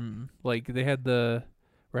really like they had the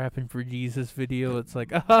rapping for Jesus video. It's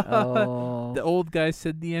like Oh. the old guy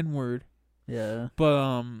said the N-word. Yeah.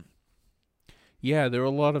 But yeah, there were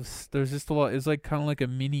a lot of there's just a lot. It's like kind of like a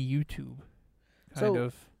mini YouTube, kind So-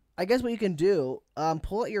 of. I guess what you can do,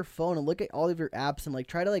 pull out your phone and look at all of your apps and like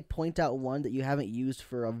try to like point out one that you haven't used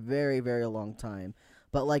for a very, very long time.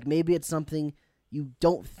 But like maybe it's something you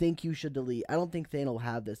don't think you should delete. I don't think Thane will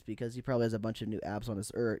have this because he probably has a bunch of new apps on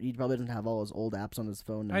his, or he probably doesn't have all his old apps on his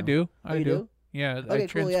phone now. I do. Oh, I you do. Yeah, I Okay, cool,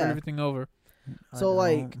 transferred yeah. everything over. So,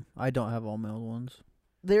 like- I don't have all my old ones.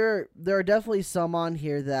 There are definitely some on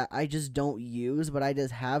here that I just don't use, but I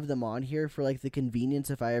just have them on here for like the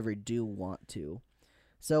convenience if I ever do want to.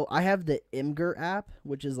 So I have the Imgur app,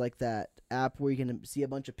 which is like that app where you can see a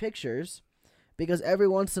bunch of pictures, because every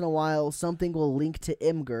once in a while something will link to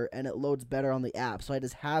Imgur and it loads better on the app. So I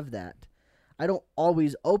just have that. I don't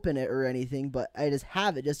always open it or anything, but I just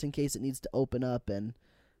have it just in case it needs to open up and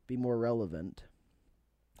be more relevant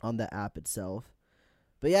on the app itself.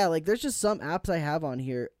 But yeah, like there's just some apps I have on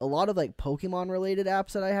here, a lot of like Pokemon related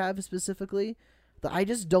apps that I have specifically that I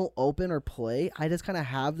just don't open or play. I just kind of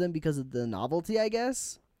have them because of the novelty, I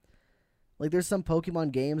guess. Like there's some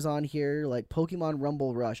Pokemon games on here, like Pokemon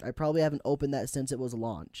Rumble Rush. I probably haven't opened that since it was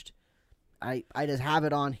launched. I just have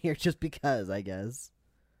it on here just because, I guess.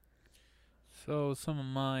 So some of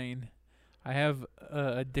mine, I have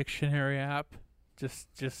a dictionary app, just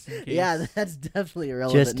in case. Yeah, that's definitely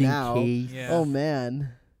irrelevant Just in now. case. Yeah. Oh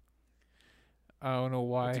man. I don't know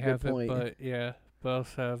why That's a I good have point. it, but yeah. But I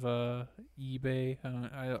also have eBay.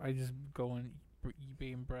 I just go on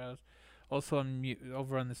eBay and browse. Also,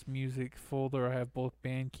 over on this music folder, I have both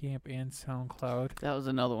Bandcamp and SoundCloud. That was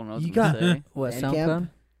another one I was You gonna got say. what? Bandcamp?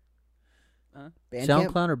 SoundCloud? Bandcamp?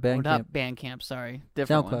 SoundCloud or Oh, Bandcamp? not Bandcamp, sorry.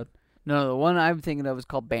 Different SoundCloud. one. No, the one I'm thinking of is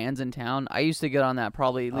called Bands in Town. I used to get on that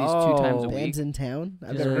probably at least 2 times a Oh. week. Bands in Town?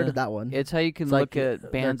 I've Yeah. never heard of that one. It's how you can It's look like, at their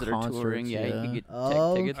bands that are touring. concerts, Yeah, you yeah. can get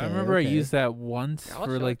Oh, tickets. I Okay, remember I okay. used that once I'll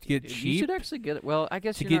for show like it to you, get dude. cheap. You should actually get it. Well, I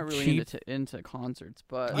guess To you're get not really cheap. into concerts,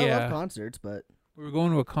 but I Yeah. love concerts, but We were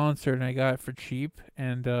going to a concert and I got it for cheap,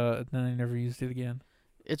 and then I never used it again.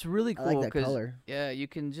 it's really I cool like that because color. yeah, you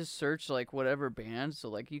can just search like whatever bands. So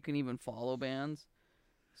like you can even follow bands.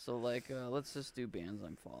 So like let's just do bands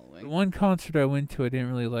I'm The following. one concert I went to, I didn't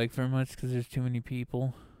really like very much because there's too many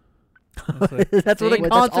people. It's like, That's what a Wait,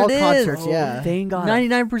 that's all concert is. concerts, yeah. They got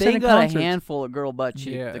 99% they of got concerts. a handful of girl butt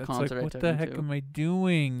cheek. yeah, the it's concert like, I what took the him heck to. am I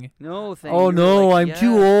doing? No, thing. Oh you were no, like, I'm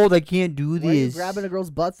too yeah. old. I can't do Why are you this. grabbing a girl's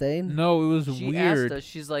butt, Thane? No, it was She weird. asked us.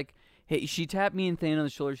 She's like, hey, she tapped me and Thane on the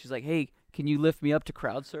shoulder. She's like, hey, can you lift me up to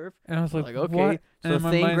crowd surf? And I was I'm like, okay. what? So And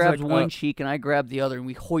my Thane mind's grabs like, one cheek and I grabbed the other, and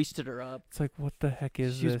we hoisted her up. It's like, what the heck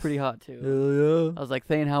is She this? was pretty hot too. Hell I was like,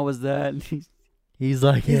 Thane, how was that? And He's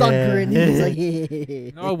like, He's yeah. on grin. He's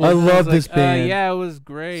like, No, it wasn't. love I was this like, band. Yeah, it was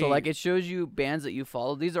great. so like, it shows you bands that you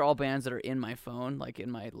follow. These are all bands that are in my phone, like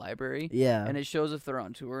in my library, yeah. and it shows if they're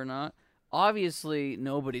on tour or not. Obviously,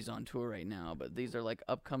 nobody's on tour right now, but these are like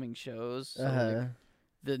upcoming shows. So like,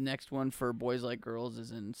 the next one for Boys Like Girls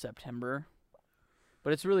is in September.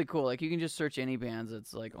 But it's really cool. Like you can just search any bands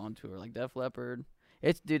that's like on tour, like Def Leppard.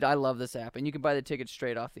 Dude, I love this app, and you can buy the tickets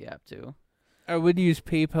straight off the app too. I would use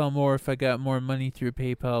PayPal more if I got more money through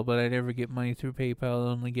PayPal, but I never get money through PayPal.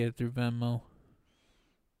 I only get it through Venmo.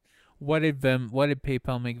 What did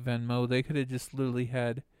PayPal make Venmo? They could have just literally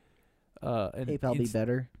had PayPal be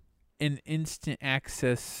better. an instant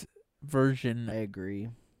access version I agree.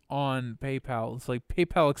 on PayPal. It's like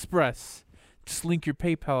PayPal Express. Just link your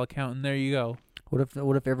PayPal account and there you go. What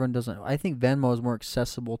if everyone doesn't? I think Venmo is more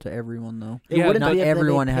accessible to everyone though. It Yeah, wouldn't Not be if they made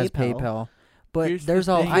everyone has PayPal. But Here's the there's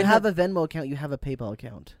all. thing. If I you have a Venmo account, you have a PayPal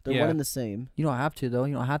account. They're Yeah. one and the same. You don't have to though.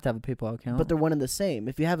 You don't have to have a PayPal account. But they're one and the same.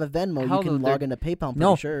 If you have a Venmo, How you can they're- log into PayPal. I'm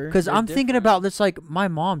No, pretty sure. because They're I'm thinking different. about this. Like my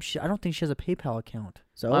mom, I don't think she has a PayPal account.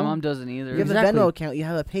 So My mom doesn't either. you have Exactly. a Venmo account. You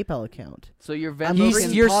have a PayPal account. So your I'm Venmo pretty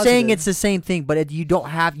can You're saying positive. it's the same thing, but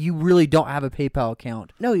you really don't have a PayPal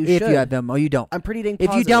account. No, you If should. you have Venmo, you don't. I'm pretty dang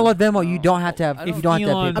If positive. you download Venmo, you No. don't have to have. I If you don't- don't have to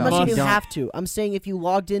have Elon PayPal, I'm not saying you you don't. have to. I'm saying if you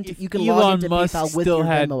logged into, If you can Elon log into Musk PayPal with still your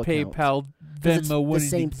had Venmo account. PayPal, 'Cause it's Venmo the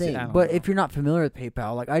wouldn't same exist. thing. I don't But know. if you're not familiar with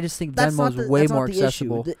PayPal, like I just think That's Venmo not is the, way that's more not the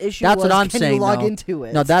accessible. Issue. The issue That's was, what I'm can saying, you log though. into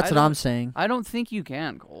it? No, that's I what I'm don't- saying. I don't think you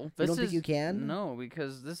can, Cole. You don't think you can? No,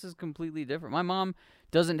 because this is completely different. My mom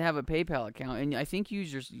doesn't have a PayPal account, and I think you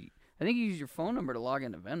use your phone number to log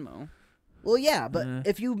into Venmo. Well, yeah, but Yeah.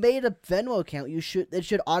 if you made a Venmo account, it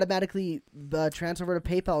should automatically transfer over to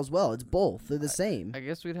PayPal as well. It's both. They're the same. I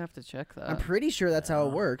guess we'd have to check that. I'm pretty sure that's how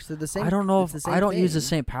it works. They're the same. I don't know it's if the same I don't use the thing.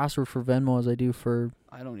 same password for Venmo as I do for.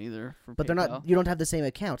 I don't either. For But they're PayPal. not. You don't have the same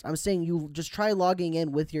account. I'm saying you just try logging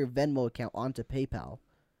in with your Venmo account onto PayPal.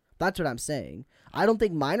 That's what I'm saying. I don't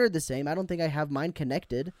think mine are the same. I don't think I have mine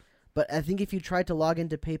connected. But I think if you tried to log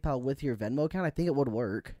into PayPal with your Venmo account, I think it would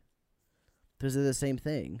work. Because they're the same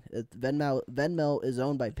thing. Venmo is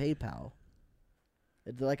owned by PayPal.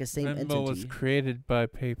 They're like a same Venmo entity. was created by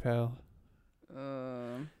PayPal.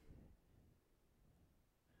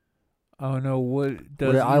 I don't know what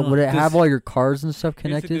does. Would it have does- all your cards and stuff Here's a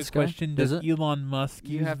connected? good Sky? question. Does Does it? Elon Musk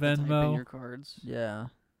You use have to type in Venmo? your cards. Yeah.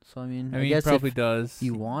 So I mean, I I mean, he guess probably if does.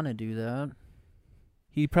 you want to do that.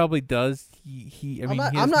 He probably does. He I mean,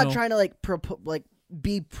 I'm he has not no- trying to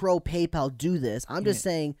be pro PayPal. Do this. I'm just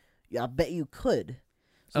saying. Yeah, I bet you could.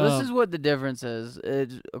 So this is what the difference is,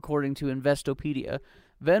 according to Investopedia.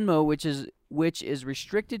 Venmo, which is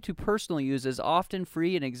restricted to personal use, is often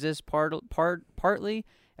free and exists partly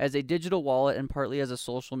as a digital wallet and partly as a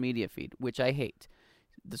social media feed, which I hate.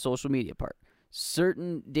 The social media part.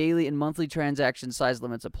 Certain daily and monthly transaction size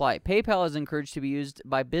limits apply. PayPal is encouraged to be used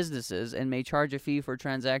by businesses and may charge a fee for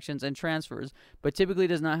transactions and transfers, but typically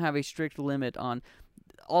does not have a strict limit on.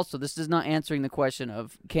 Also, this is not answering the question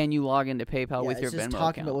of can you log into PayPal Yeah, with your it's just Venmo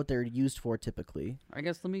talking account. about what they're used for typically. I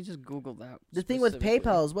guess let me just Google that. The thing with specifically.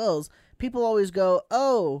 PayPal as well is people always go,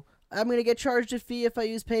 "Oh, I'm going to get charged a fee if I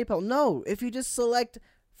use PayPal." No, if you just select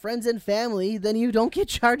friends and family, then you don't get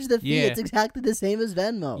charged the fee. Yeah. It's exactly the same as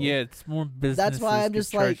Venmo. Yeah, it's more business. That's why I'm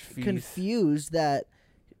just like confused that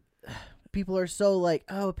people are so like,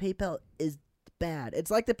 "Oh, PayPal is bad."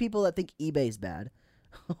 It's like the people that think eBay's bad.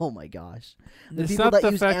 Oh my gosh. The It's people not that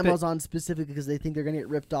the use fact that- Amazon specifically because they think they're going to get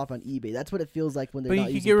ripped off on eBay. That's what it feels like when they're But you not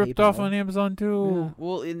could using get ripped off PayPal. on Amazon too.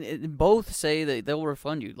 Well, in both say that they'll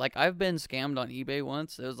refund you. Like I've been scammed on eBay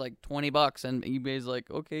once. It was like $20, and eBay's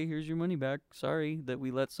like, "Okay, here's your money back. Sorry that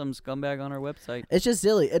we let some scumbag on our website." It's just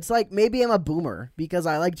silly. It's like maybe I'm a boomer because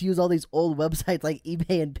I like to use all these old websites like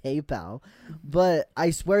eBay and PayPal. But I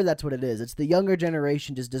swear that's what it is. It's the younger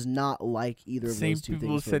generation just does not like either of Same those two people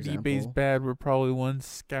who things. For said eBay's example. bad were probably ones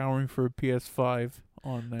scouring for a PS5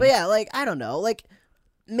 on there. But yeah, like I don't know. Like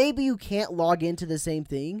maybe you can't log into the same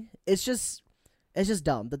thing. It's just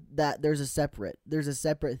dumb that there's a separate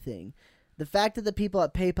thing. The fact that the people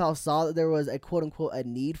at PayPal saw that there was a quote unquote a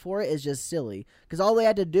need for it is just silly because all they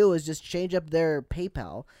had to do was just change up their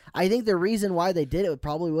PayPal. I think the reason why they did it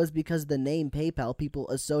probably was because the name PayPal, people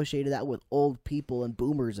associated that with old people and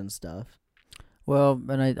boomers and stuff. Well,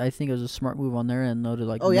 and I think it was a smart move on their end though to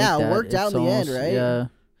like. Oh, make yeah, it that. worked out It's in the end, almost- right? Yeah.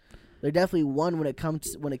 They definitely won when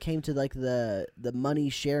it came to like the money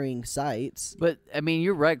sharing sites. But I mean,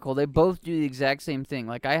 you're right, Cole. They both do the exact same thing.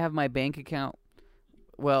 Like I have my bank account.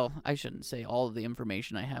 Well, I shouldn't say all of the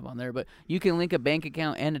information I have on there, but you can link a bank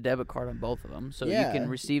account and a debit card on both of them, so Yeah. you can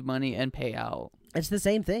receive money and pay out. It's the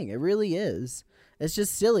same thing. It really is. It's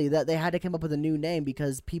just silly that they had to come up with a new name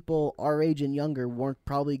because people our age and younger weren't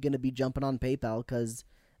probably going to be jumping on PayPal because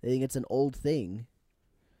they think it's an old thing.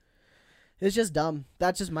 It's just dumb.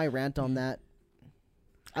 That's just my rant on that.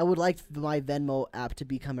 I would like my Venmo app to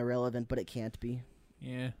become irrelevant, but it can't be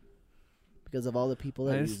yeah. because of all the people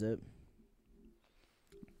that Nice. use it.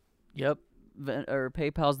 Yep. Or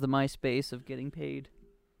PayPal's the MySpace of getting paid.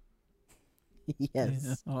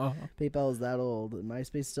 Yes. Yeah. Oh. PayPal is that old.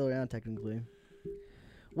 MySpace is still around technically.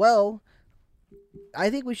 Well, I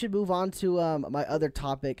think we should move on to my other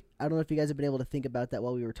topic. I don't know if you guys have been able to think about that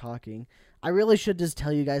while we were talking. I really should just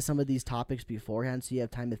tell you guys some of these topics beforehand so you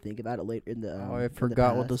have time to think about it later in the Oh, in I the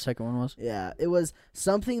forgot what the past. second one was. Yeah, it was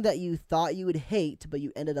something that you thought you would hate but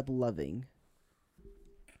you ended up loving.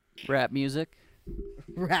 Rap music.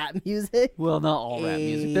 Rap music? Well, not all rap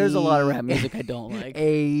music. There's a lot of rap music I don't like.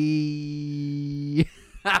 Ayy.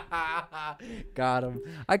 Got him.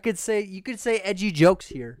 You could say edgy jokes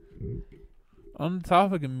here. On the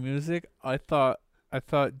topic of music, I thought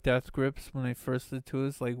Death Grips when I first listened to it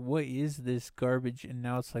was like, what is this garbage? And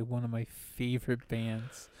now it's like one of my favorite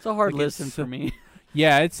bands. It's a hard Like, it's listen so- for me.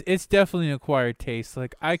 Yeah, it's definitely an acquired taste.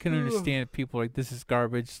 Like I can understand people like this is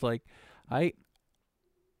garbage. Like I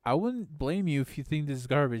wouldn't blame you if you think this is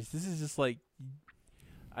garbage. This is just like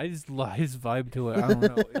I just like his vibe to it. I don't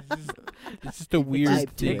know. It's just a weird vibe thing.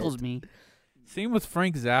 to Tickles me. Same with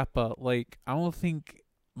Frank Zappa. Like I don't think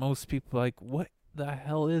most people are like what the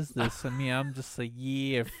hell is this? I mean, I'm just like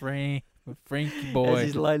yeah, Frankie boy. As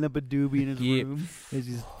he's lighting up a doobie in his Yeah. room. As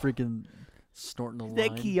he's freaking snorting a Is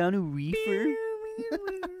that line. Keanu Reefer?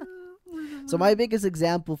 So my biggest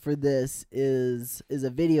example for this is a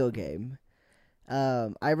video game.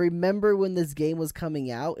 I remember when this game was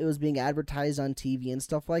coming out, it was being advertised on TV and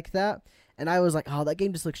stuff like that. And I was like, oh, that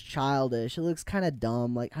game just looks childish. It looks kind of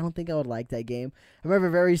dumb. Like, I don't think I would like that game. I remember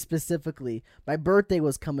very specifically, my birthday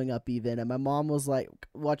was coming up even, and my mom was like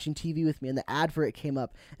watching TV with me, and the ad for it came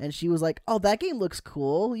up, and she was like, oh, that game looks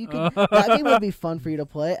cool. That game would be fun for you to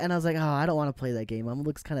play. And I was like, oh, I don't want to play that game. It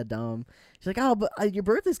looks kind of dumb. She's like, oh, but your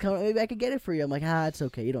birthday's coming. Maybe I could get it for you. I'm like, it's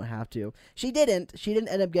okay. You don't have to. She didn't. She didn't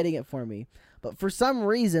end up getting it for me. But for some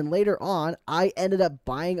reason, later on, I ended up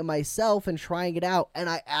buying it myself and trying it out, and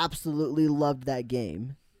I absolutely loved that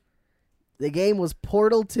game. The game was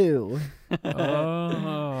Portal 2.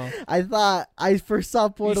 Oh. I thought I first saw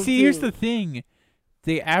Portal 2. You see, here's the thing.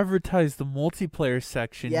 They advertised the multiplayer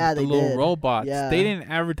section, Yeah, the they little did. robots. Yeah. They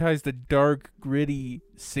didn't advertise the dark, gritty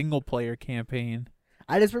single-player campaign.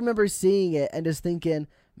 I just remember seeing it and just thinking,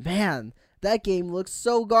 man, that game looks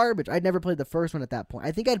so garbage. I'd never played the first one at that point.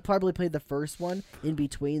 I think I'd probably played the first one in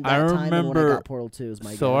between that time and when I got Portal 2 is my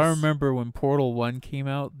guess. I remember when Portal 1 came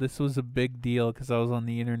out, this was a big deal because I was on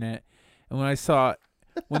the internet. And when I saw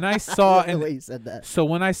I love the way you said that. So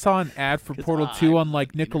when I saw an ad for 'Cause Portal 2 on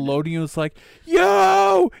like I'm on the Nickelodeon, it was like,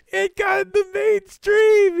 yo, it got in the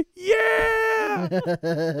mainstream.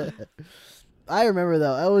 Yeah. I remember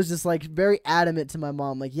though, I was just like very adamant to my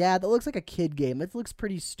mom, like, yeah, that looks like a kid game. It looks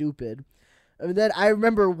pretty stupid. And then I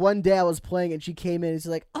remember one day I was playing and she came in and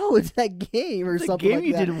she's like, "Oh, it's that game or It's a something game like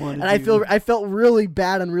you that." didn't want to And do. I felt really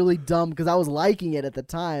bad and really dumb because I was liking it at the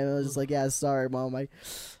time. I was just like, "Yeah, sorry, mom. I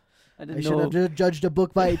didn't should know. have judged a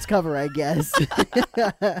book by its cover, I guess."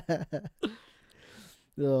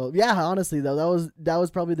 So, yeah, honestly though, that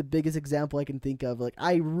was probably the biggest example I can think of. Like,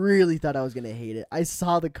 I really thought I was gonna hate it. I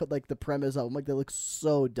saw the premise of it. I'm like, that looks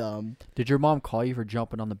so dumb. Did your mom call you for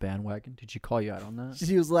jumping on the bandwagon? Did she call you out on that?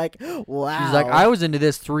 She was like, "Wow." She's like, I was into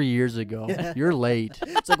this 3 years ago. You're late.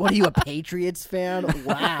 It's like, what are you, a Patriots fan?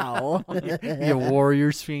 Wow. You a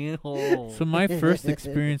Warriors fan? Oh. So my first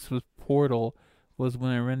experience with Portal was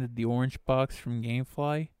when I rented the orange box from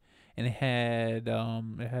GameFly, and it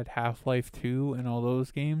had Half-Life 2 and all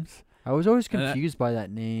those games. I was always And that- confused by that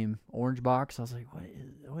name, Orange Box. I was like,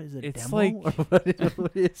 what is it? It's demo? like- what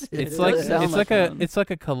is it? It's It like does sound like one. it's like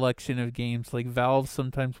a collection of games. Like Valve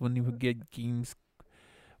sometimes when you would get games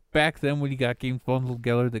back then when you got games bundled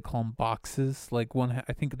together, they call them boxes. Like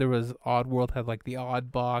I think there was Oddworld had like the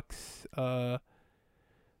Odd Box.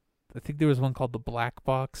 I think there was one called the Black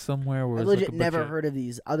Box somewhere. Where I've it was like legit a bunch never of- heard of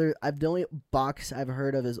these. The only box I've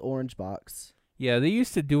heard of is Orange Box. Yeah, they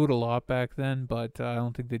used to do it a lot back then, but I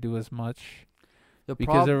don't think they do as much. The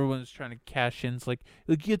Because problem, everyone's trying to cash in. It's like,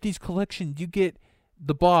 you get these collections, you get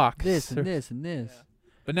the box. this and this and this.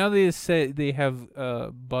 But now they just say they have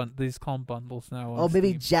they just call them bundles now. Oh, on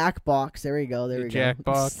maybe Steam. Jackbox. There we go. There we go.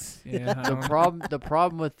 Jackbox. Yeah. I The don't- the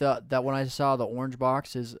problem with that when I saw the Orange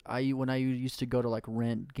Box is when I used to go to like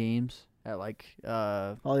rent games at like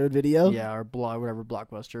Hollywood Video. yeah or whatever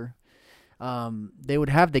Blockbuster. They would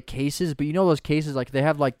have the cases, but you know those cases like they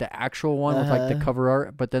have like the actual one with like the Uh-huh. cover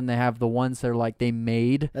art, but then they have the ones that are like they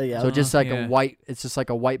made. Oh, yeah. So just like Yeah. a white, it's just like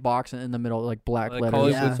a white box and in the middle like black like letters.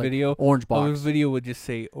 Hollywood Yeah. It's like Video. Orange Hollywood box. Video would just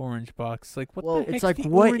say orange box. Like what Well, the it's heck's It's like the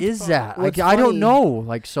what orange is box? that? What's I don't funny- know.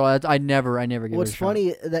 Like so I never gave What's it a shot.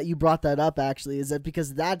 funny that you brought that up actually is that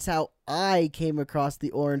because that's how I came across the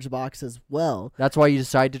Orange Box as well. That's why you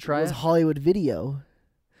decided to It try was it. Hollywood Video.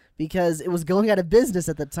 Because it was going out of business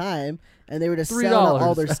at the time, and they were just selling $3. out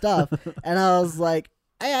all their stuff. And I was like,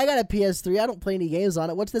 "Hey, I got a PS3. I don't play any games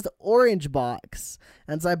on it. What's this Orange Box?"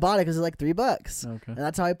 And so I bought it because it's like $3. Okay. And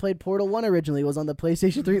that's how I played Portal 1 originally, was on the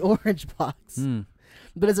PlayStation 3 Orange Box. Hmm.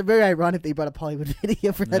 But it's very ironic that you brought up Hollywood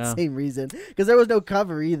Video for that Yeah. same reason. Because there was no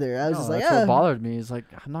cover either. I was just like, that's what bothered me. Is like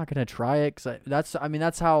I'm not gonna try it because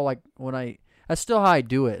that's how like that's still how I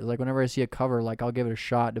do it. Like whenever I see a cover, like I'll give it a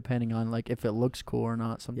shot depending on like if it looks cool or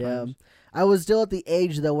not. yeah. Sometimes. I was still at the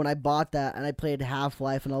age, though, when I bought that and I played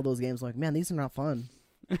Half-Life and all those games. I'm like, man, these are not fun.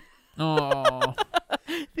 Oh,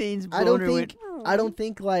 Fiend's I don't boner think I don't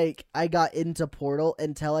think like I got into Portal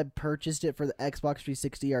until I purchased it for the Xbox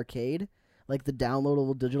 360 arcade. like the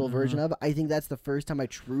downloadable digital version of it. I think that's the first time I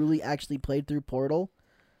truly actually played through Portal,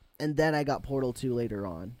 and then I got Portal 2 later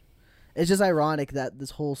on. It's just ironic that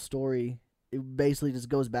this whole story, it basically just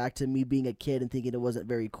goes back to me being a kid and thinking it wasn't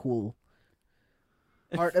very cool.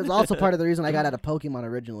 It was also part of the reason I got out of Pokemon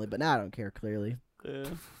originally, but now I don't care, clearly.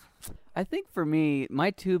 I think for me,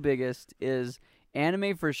 my two biggest is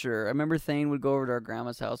anime for sure. I remember Thane would go over to our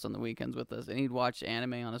grandma's house on the weekends with us, and he'd watch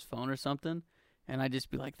anime on his phone or something, and I'd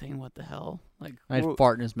just be like, Thane, what the hell? Like, I'd we're-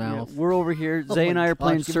 fart in his yeah, mouth. we're over here. Oh Zay my and I are gosh,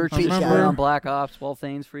 playing give me Search a and shout Destroy out. on Black Ops while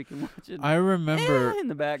Thane's freaking watching I remember. in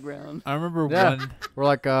the background. I remember Yeah. one. We're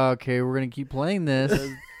like, okay, we're gonna keep playing this.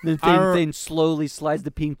 Then I re- Thane slowly slides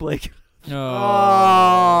the pink blanket.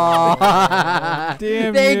 Oh,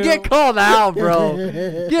 Damn they you. get called out, bro.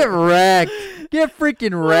 Get wrecked. Get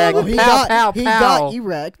freaking wrecked. Oh, he pow, got pow, he pow. got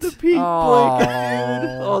erect. The pink blanket.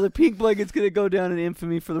 Oh. Oh, the pink blanket's gonna go down in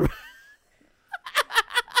infamy for the.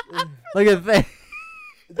 Look at that.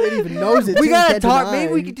 They didn't even knows it. We too, gotta can't talk. deny.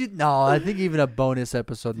 Maybe we could do. No, I think even a bonus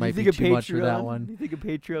episode might be too much for that one. You think a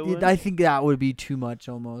Patreon one? I think that would be too much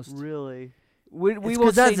almost. Really? We It's won't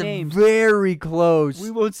 'cause say that's names. very close. We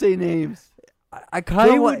won't say names. I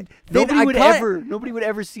kind of want. Nobody would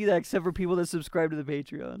ever see that except for people that subscribe to the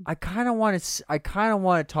Patreon. I kind of want to. I kind of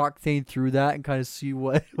want to talk Thane through that and kind of see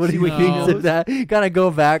what See he what he thinks knows. of that. Kind of go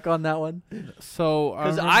back on that one. So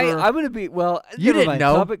I Because remember. I'm gonna be You never didn't mind.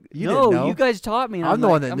 know. Topic, You no, didn't know. you guys taught me. And I'm the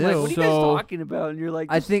like, one that I'm knew. Like, what are you guys So- talking about? And you're like,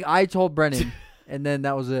 I think I told Brennan, and then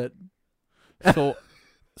that was it. so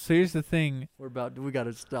here's the thing. We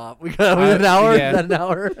gotta stop. We got an hour. yeah. Is that an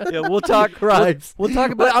hour? yeah, we'll talk. Christ. We'll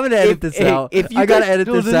talk about. I'm gonna edit this out. If you I gotta guys- edit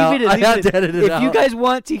no, this leave out. it in, I leave have it to in. edit it If out. you guys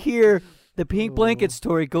want to hear the pink blanket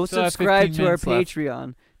story, go Still have subscribe 15 to our minutes left.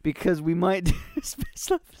 Patreon because we might do a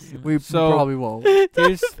special episode. we So- probably won't.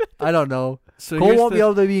 Here's I don't know. so Cole here's won't the, be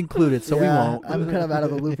able to be included, so we Yeah, won't. I'm kind of out of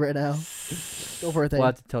the loop right now. Go for it, We'll Thane.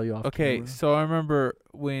 have to tell you off. Okay, camera. so I remember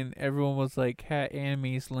when everyone was like, "Hat anime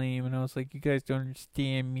is lame," and I was like, "You guys don't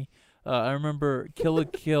understand me." I remember Kill la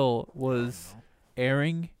Kill was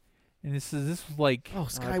airing, and this was like Oh,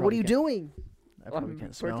 Sky, probably what are you can't. doing? I probably I'm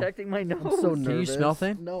can't smell. protecting my nose. I'm so nervous. Can you smell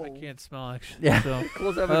things? No. I can't smell actually. Yeah. So,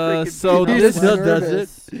 Cole's having Uh, freaking so peanut He this- just butter.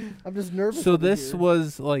 does it. I'm just nervous. so over this here.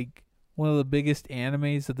 was like one of the biggest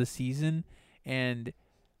animes of the season, and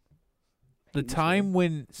the time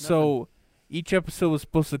when each episode was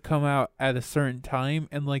supposed to come out at a certain time,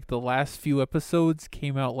 and like the last few episodes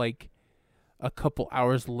came out like a couple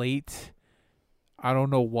hours late. I don't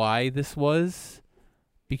know why this was,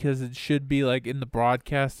 because it should be like in the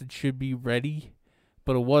broadcast, it should be ready,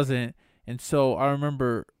 but it wasn't. And so I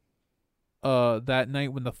remember that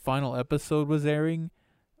night when the final episode was airing,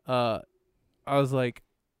 I was like,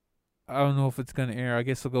 I don't know if it's gonna air. I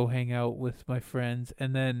guess I'll go hang out with my friends.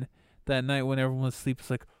 And then that night when everyone was asleep, it's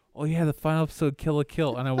like, oh yeah, the final episode, Kill la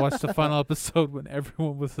Kill. And I watched the final episode when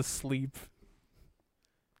everyone was asleep.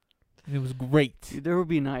 And it was great. Dude, there will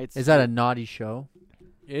be nights. Is that a naughty show?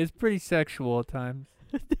 It's pretty sexual at times.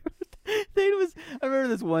 Thane was. I remember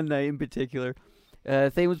this one night in particular.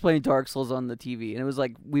 Thane was playing Dark Souls on the TV, and it was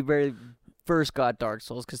like we very first got Dark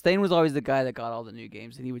Souls because Thane was always the guy that got all the new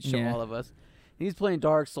games, and he would show Yeah. all of us. And he's playing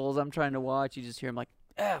Dark Souls. I'm trying to watch. You just hear him like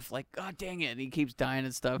F, like God dang it, and he keeps dying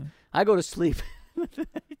and stuff. I go to sleep.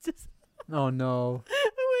 It's just, Oh no. I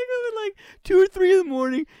wake up at like 2 or 3 in the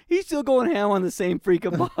morning. He's still going ham on the same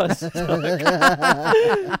freaking boss.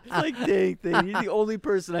 It's like, dang thing. You're the only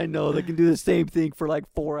person I know that can do the same thing for like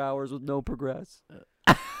 4 hours with no progress.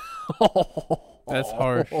 That's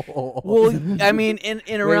harsh. Well, I mean, in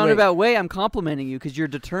a Wait. roundabout way, I'm complimenting you because you're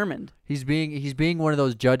determined. He's being one of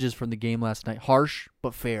those judges from the game last night. Harsh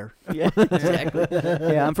but fair. Yeah, exactly.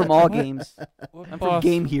 Yeah, I'm from all games. What I'm from boss?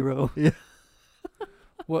 Game Hero.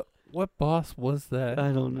 What boss was that?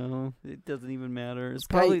 I don't know. It doesn't even matter. It's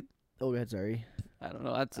Sky- probably. Oh, God, sorry. I don't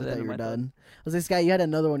know. That's I the thought end you of were my thought. done. I was like, Sky, you had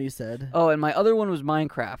another one you said. Oh, and my other one was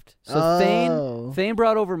Minecraft. So Oh. Thane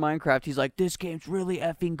brought over Minecraft. He's like, this game's really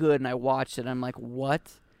effing good. And I watched it. I'm like, what?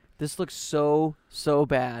 This looks so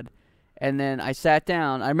bad. And then I sat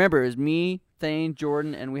down. I remember it was me, Thane,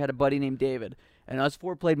 Jordan, and we had a buddy named David. And us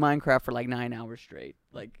 4 played Minecraft for like 9 hours straight.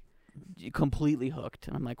 Like, completely hooked.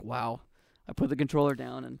 And I'm like, wow. I put the controller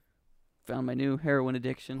down and found my new heroin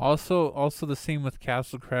addiction. Also the same with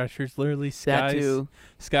Castle Crashers. Literally, That too.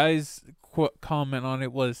 Sky's comment on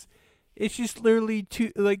it was, it's just literally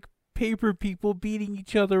two like paper people beating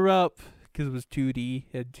each other up because it was 2D,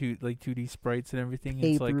 had 2D sprites and everything.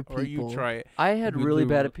 It's like, Paper or you people. try it. I had We really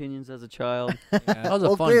blew bad up. opinions as a child. That Yeah. was a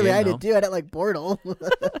Well, fun clearly game, I though. did too. I didn't like Portal.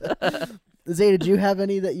 Zay, did you have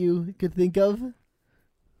any that you could think of?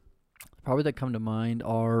 Probably that come to mind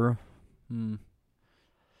are,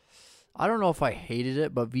 I don't know if I hated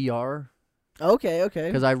it, but VR, Okay.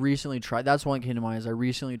 because I recently tried. That's one that came to mind. Is I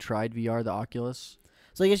recently tried VR, the Oculus.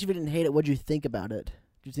 So I guess if you didn't hate it, what'd you think about it?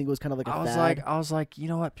 Did you think it was kind of like a fad? I was like, you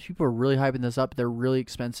know what? People are really hyping this up. They're really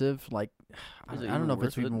expensive. Like, I Is it don't know if even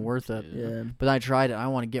it's worth even it? worth it. Yeah. But I tried it. I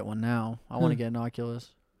want to get one now. I want to Hmm. get an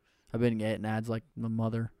Oculus. I've been getting ads like the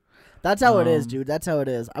mother. That's how it is, Um, dude. That's how it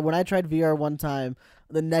is. When I tried VR one time,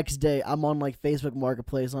 the next day I'm on like Facebook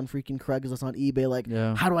Marketplace, on freaking Craigslist, on eBay. Like,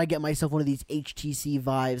 Yeah. how do I get myself one of these HTC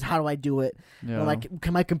Vives? How do I do it? Yeah. I'm like,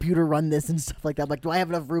 can my computer run this and stuff like that? I'm like, do I have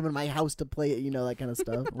enough room in my house to play it? You know, that kind of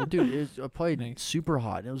stuff. well, dude, I played Nice. Super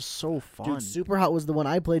Hot. It was so fun. Dude, Super Hot was the one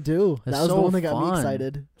I played too. It's That was the so one that got me fun.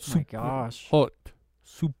 excited. Oh my gosh. Hot.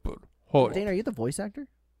 Super hot. Dane, are you the voice actor?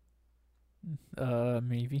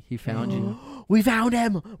 Maybe. He found you. We found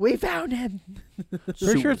him. We found him.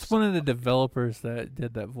 Pretty sure it's one of the developers that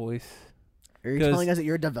did that voice. Are you 'Cause- telling us that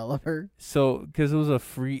you're a developer? So, because it was a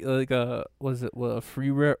free, like was it a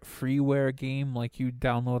freeware game like you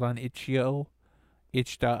download on itch.io.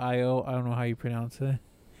 I don't know how you pronounce it.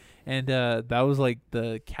 And that was like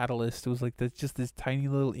the catalyst. It was like just this tiny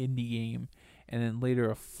little indie game, and then later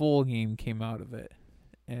a full game came out of it,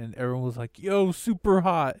 and everyone was like, "Yo, super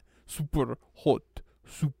hot, super hot,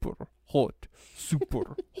 super hot,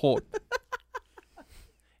 super hot."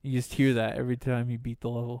 You just hear that every time you beat the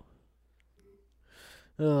level.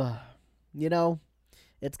 Ugh. You know,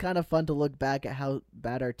 it's kind of fun to look back at how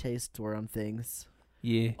bad our tastes were on things.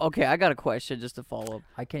 Yeah. Okay, I got a question just to follow up.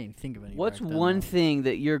 I can't even think of any. What's back then, one though. thing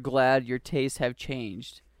that you're glad your tastes have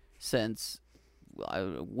changed since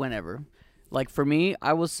whenever? Like for me,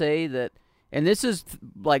 I will say that, and this is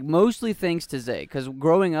like mostly thanks to Zay, because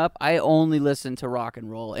growing up, I only listened to rock and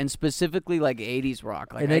roll, and specifically like 80s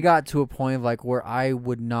rock. Like And it got to a point of like where I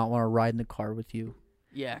would not want to ride in the car with you.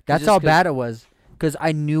 yeah, 'cause That's just how 'cause- bad it was. Because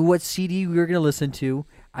I knew what CD we were gonna listen to.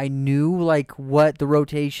 I knew like what the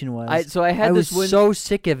rotation was. So I had I was this one. so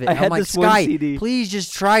sick of it. I I'm had like, this one Sky, CD. please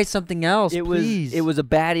just try something else. Please. It was a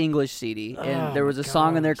bad English CD, and Oh there was my a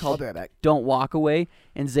song in there gosh. I'll called be right back. "Don't Walk Away,"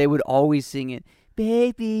 and Zay would always sing it.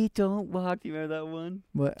 Baby, don't walk. Do you remember that one?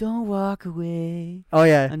 What? Don't walk away. Oh I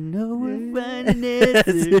yeah. know we're running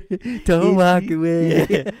it. Don't walk away.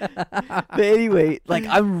 Yeah. But anyway, like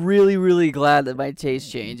I'm really, really glad that my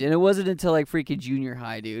taste changed, and it wasn't until like freaking junior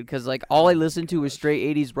high, dude. Because like all I listened to was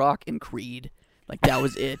straight '80s rock and Creed. Like that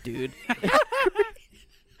was it, dude.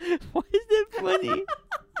 Why is that funny?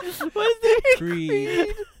 Why is that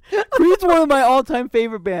Creed. Creed's one of my all-time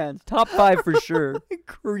favorite bands, top 5 for sure.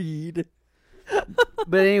 Creed.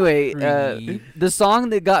 But anyway, Creed. the song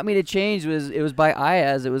that got me to change was by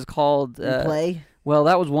Ayaz. It was called. You play? Well,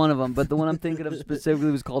 that was one of them, but the one I'm thinking of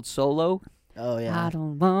specifically was called Solo. Oh yeah. I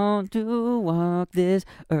don't want to walk this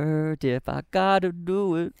earth if I gotta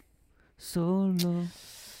do it solo.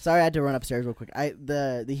 Sorry, I had to run upstairs real quick.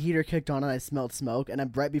 The heater kicked on and I smelled smoke. And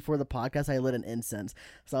then right before the podcast, I lit an incense.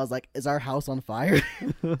 So I was like, "Is our house on fire?"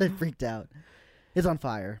 I freaked out. It's on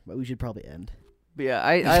fire, but we should probably end. But yeah,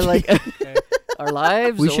 I like our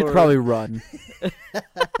lives. We should or- probably run.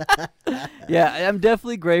 Yeah, I'm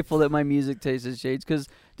definitely grateful that my music taste has changed because,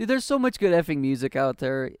 dude, there's so much good effing music out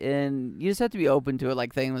there, and you just have to be open to it.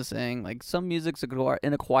 Like Thane was saying, like some music's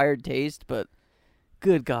an acquired taste, but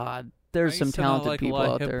good God, there's I some used to not talented like people a lot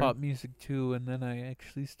out of there. hip hop music too, and then I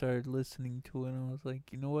actually started listening to it, and I was like,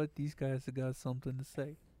 you know what? These guys have got something to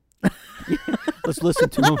say. Let's listen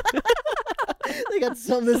to them. They got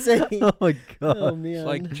something to say. Oh my god. Oh It's man.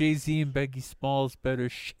 like Jay-Z and Becky Smalls better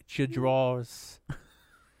shit your drawers.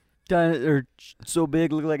 So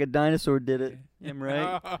big, look like a dinosaur did it. Am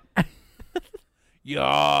right?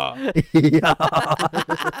 Yeah.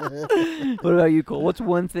 What about you, Cole? What's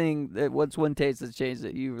one taste that's changed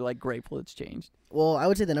that you're like grateful it's changed? Well, I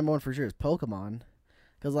would say the number one for sure is Pokemon.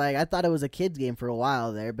 Because, like, I thought it was a kid's game for a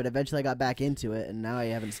while there, but eventually I got back into it, and now I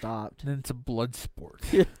haven't stopped. And then it's a blood sport.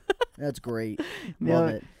 That's great. Now, Love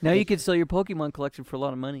it. now you can sell your Pokemon collection for a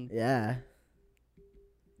lot of money. Yeah.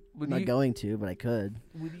 I'm What do not you- going to, but I could.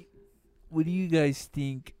 What do you guys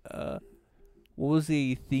think? What was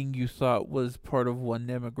a thing you thought was part of one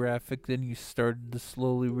demographic, then you started to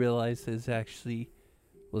slowly realize is actually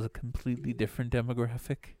was a completely different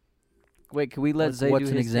demographic? Wait, can we let What's- Zay what's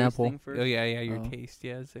do an his example? tasting first? Oh yeah, your Oh. taste,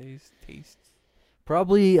 yeah, Zay's taste.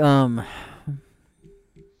 Probably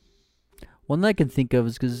one that I can think of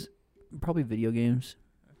is because probably video games.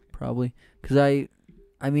 Probably because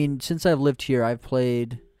I mean since I've lived here I've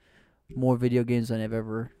played more video games than I've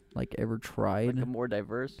ever tried. Like a more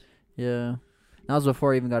diverse. Yeah, that was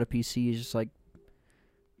before I even got a PC. It's just like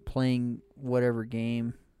playing whatever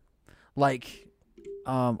game, like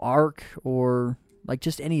Ark or like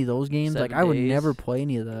just any of those games. 7 Like I would Days. never play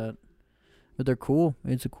any of that. But they're cool.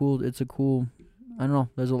 It's a cool. I don't know.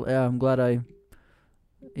 I'm glad I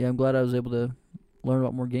was able to learn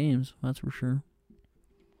about more games. That's for sure.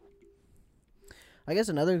 I guess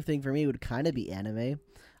another thing for me would kind of be anime.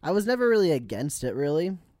 I was never really against it,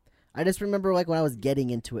 really. I just remember, like, when I was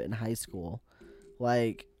getting into it in high school,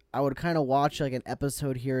 like, I would kind of watch, like, an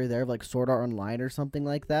episode here or there of, like, Sword Art Online or something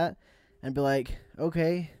like that, and be like,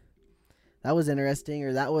 okay, that was interesting,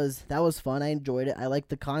 or that was fun, I enjoyed it, I liked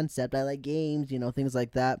the concept, I like games, you know, things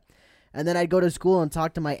like that. And then I'd go to school and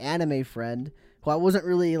talk to my anime friend, who I wasn't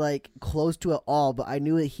really, like, close to at all, but I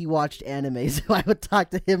knew that he watched anime, so I would talk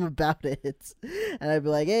to him about it. And I'd be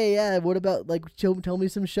like, hey, yeah, what about, like, tell me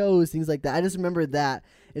some shows, things like that. I just remember that.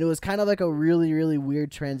 And it was kind of like a really, really weird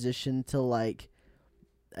transition to, like,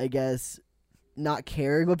 I guess, not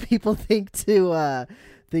caring what people think to,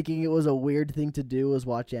 thinking it was a weird thing to do was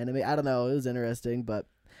watch anime. I don't know. It was interesting, but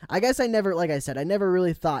I guess I never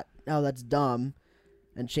really thought, oh, that's dumb,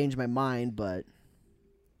 and changed my mind, but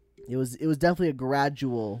it was definitely a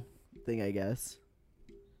gradual thing, I guess.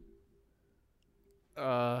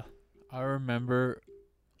 I remember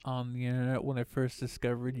on the internet when I first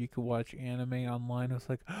discovered you could watch anime online. I was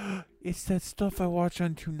like, it's that stuff I watch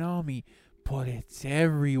on Toonami, but it's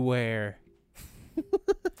everywhere. And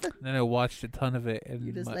then I watched a ton of it, and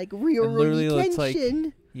You're just my- like, and literally Rurouni it's like-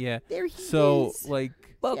 Kenshin. yeah. There he So is. like,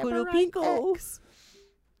 Samurai X.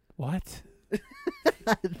 what?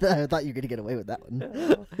 I thought you were going to get away with that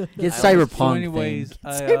one. It's I was- cyberpunk. So anyways,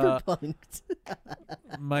 thing. Cyberpunk.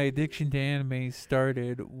 my addiction to anime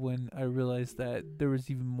started when I realized that there was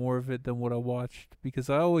even more of it than what I watched, because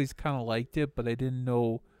I always kind of liked it, but I didn't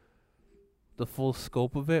know the full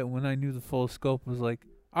scope of it. And when I knew the full scope, I was like,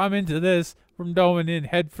 I'm into this from going in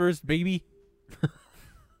head first, baby.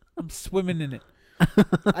 I'm swimming in it.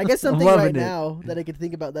 I guess I'm something loving right it. now that I could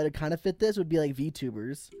think about that would kind of fit this would be like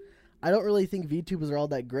VTubers. I don't really think VTubers are all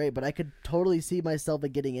that great, but I could totally see myself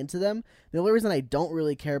like getting into them. The only reason I don't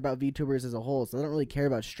really care about VTubers as a whole, so I don't really care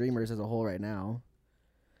about streamers as a whole right now.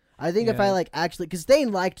 I think if Yeah. I like actually, because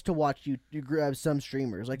Thane liked to watch you some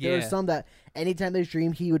streamers. Like there were Yeah. some that anytime they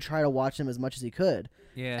streamed, he would try to watch them as much as he could,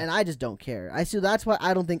 Yeah. and I just don't care. I see that's why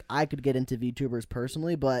I don't think I could get into VTubers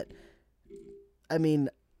personally, but I mean,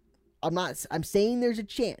 I'm saying there's a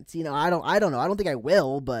chance. You know, I don't know. I don't think I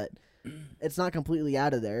will, but it's not completely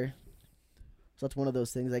out of there. So that's one of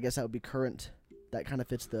those things. I guess that would be current. That kind of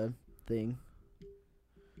fits the thing.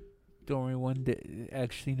 Don't worry, one day.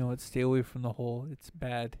 Actually, no, stay away from the hole. It's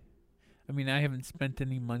bad. I mean, I haven't spent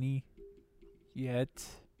any money yet,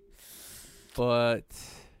 but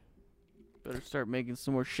Better start making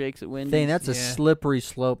some more shakes at Wendy's. Thing, that's a Yeah. slippery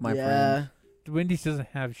slope, my yeah. friend. Wendy's doesn't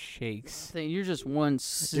have shakes. Thing, you're just one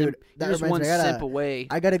sip. Dude, that You're just reminds one me, sip away.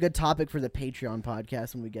 I got a good topic for the Patreon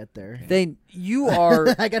podcast when we get there. Thing, you are.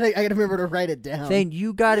 I gotta remember to write it down. Thing,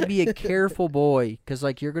 you got to be a careful boy, because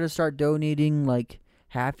like you're gonna start donating like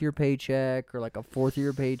half your paycheck or like a fourth of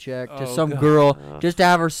your paycheck to Oh, some God. girl just to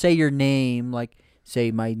have her say your name, like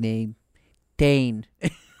say my name, Dane.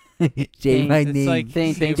 Say Dane, my it's name. like-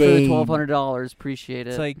 Thanks for the Dane. $1,200. Appreciate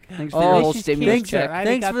it. It's like, Thanks for your Oh, whole she's stimulus cancer. check. I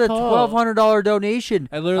Thanks got for the told. $1,200 donation.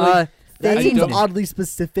 I literally, that Thane. seems don't- oddly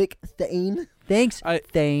specific. Thane. Thanks, I-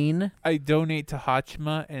 Thane. I donate to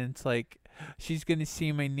Hachima, and it's like, she's gonna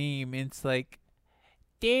see my name, and it's like,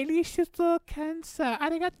 delicious cancer,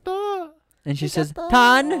 arigato. And she Arigato. says,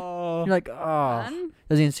 Tan. Oh. You're like, oh. Tan?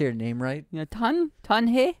 Doesn't even say her name right. Yeah, Tan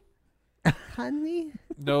he? Honey.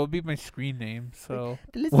 No, it'll be my screen name, so.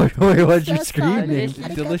 What's your screen name?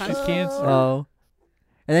 Delicious cancer. Oh.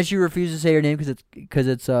 And then she refuses to say her name because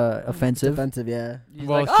it's offensive. Offensive, yeah. He's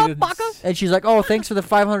Well, like, she oh, doesn't baka. s- And she's like, "Oh, thanks for the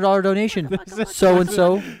 $500 donation." So and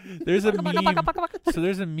so. There's a meme. So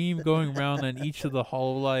there's a meme going around on each of the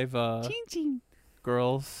Hololive Ching, ching.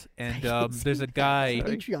 girls, and there's a guy.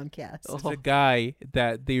 Patreon cast. Oh. There's a guy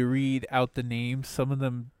that they read out the names. Some of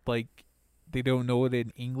them like they don't know it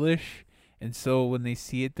in English, and so when they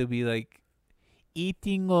see it, they'll be like,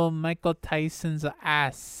 "Eating Michael Tyson's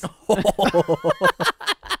ass."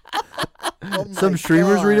 Oh my Some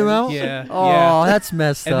streamers read 'em God. out? Yeah. Oh, yeah. that's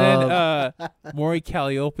messed And up. then Maury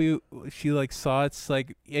Calliope, she like saw it's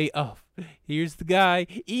like, hey, here's the guy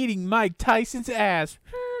eating Mike Tyson's ass.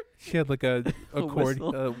 She had like a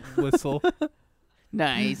whistle. whistle.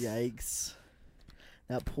 Nice. Yikes.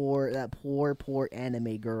 That poor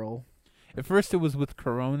anime girl. At first, it was with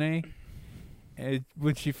Corone. And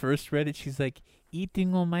when she first read it, she's like,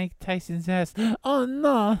 eating on Mike Tyson's ass. Oh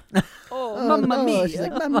no! Oh, mamma no. mia. She's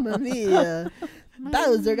like, Mamma mia.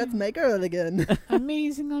 Bowser got my girl again.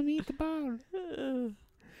 Amazing on meatball.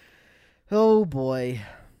 Oh boy.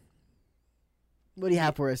 What do you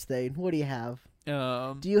have for us, Thane? What do you have?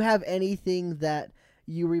 Do you have anything that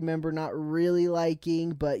you remember not really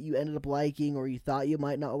liking, but you ended up liking, or you thought you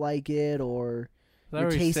might not like it, or your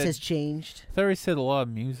taste has changed? I already said a lot of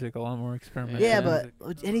music, a lot more experimental. Yeah, music.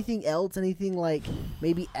 but anything else? Anything like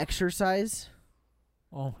maybe exercise?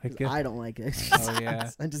 Oh my god. I don't like exercise. Oh yeah.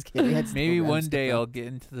 I'm just kidding. I just Maybe don't know, one I'm day stuck I'll up. get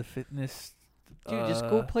into the fitness. Dude, just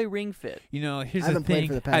go play Ring Fit. You know, here's I the haven't played thing.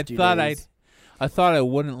 for the past 2 thought days. I thought I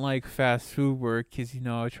wouldn't like fast food work because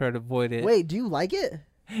I try to avoid it. Wait, do you like it?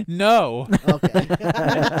 No. Okay.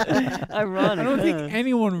 Ironic. I don't think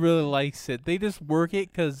anyone really likes it. They just work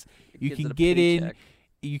it because you Gives can it a get in. paycheck.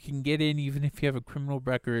 You can get in even if you have a criminal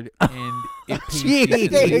record, and it pays Hey, you.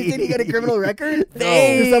 did you get a criminal record? No.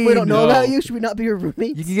 Is something we don't know No. about you? Should we not be your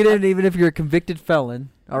roommates? You can get in even if you're a convicted felon.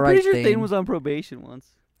 All I'm right, pretty sure Thane. Thane was on probation once.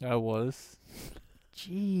 I was.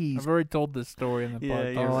 Jeez. I've already told this story in the Yeah,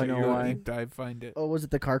 podcast. you're Oh, I If know you're a why. deep dive, find it. Oh, was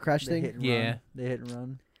it the car crash They thing? hit and Yeah. run. They hit and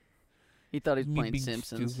run. He thought he was Me playing being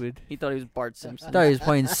Simpsons. stupid. He thought he was Bart Simpson. I thought he was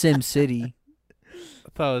playing Sim City I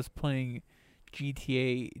thought I was playing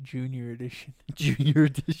GTA Junior Edition. Junior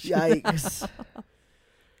Edition. Yikes.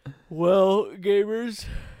 Well, gamers,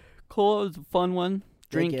 Cole, it was a fun one.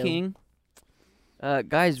 Drink Thank you. King.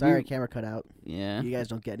 Guys, Sorry, camera cut out. yeah, You guys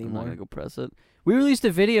don't get any I'm not more. gonna go press it. We released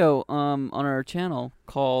a video on our channel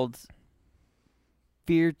called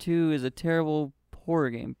 "Fear 2 is a terrible horror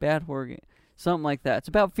game, bad horror game," something like that. It's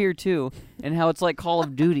about Fear 2 and how it's like Call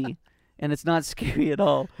of Duty, and it's not scary at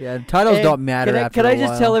all. Yeah, titles And don't matter after Can a I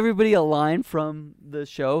just while. tell everybody a line from the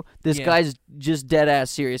show? This Yeah. guy's just dead ass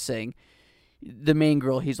serious, saying the main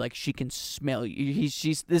girl. He's like, she can smell you.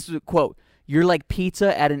 She's this is a quote. You're like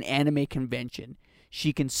pizza at an anime convention.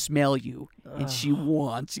 She can smell you and she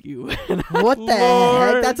wants you. What the Lord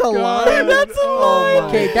heck? That's a God. lie. That's a Oh lie. my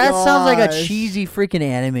Okay, that sounds like a gosh. cheesy freaking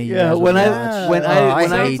anime. You Yeah, guys when would I- watch. when Oh, I-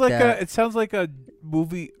 when I- hate that. It sounds like a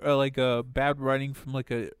movie or like a bad writing from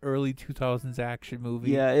like a early 2000s action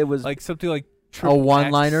movie. Yeah, it was. Like something like A Triple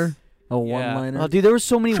one-liner. X. A one-liner. Oh, dude, there were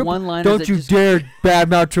so many Triple- one-liners. Don't that you just- dare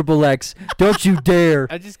badmouth Triple X. Don't you dare.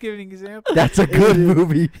 I just give an example. That's a good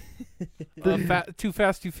movie. Too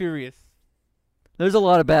Fast, Too Furious. There's a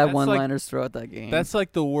lot of bad That's like- one-liners throughout that game. That's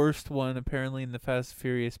like the worst one apparently in the Fast and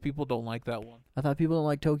Furious. People don't like that one. I thought people don't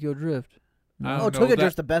like Tokyo Drift. I Oh, don't know, Tokyo that-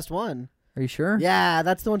 Drift's the best one. Are you sure? Yeah,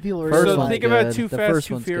 that's the one people First really so one's like. think about good. Too The Fast, first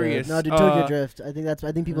Too one's good. Furious. No, dude, Tokyo Drift. I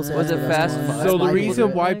think people say Was that's it the best Fast one. Five? That's So my the favorite.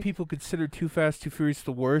 reason why Like- people consider Too Fast, Too Furious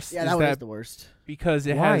the worst Yeah, is that one that is the worst. because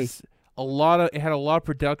it Why? has it had a lot of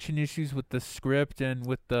production issues with the script and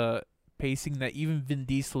with the pacing that even Vin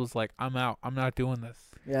Diesel was like, I'm out. I'm not doing this.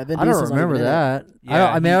 Yeah, Vin I don't Diesel's not remember even in it. that.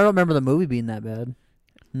 Yeah, I mean, I don't remember the movie being that bad.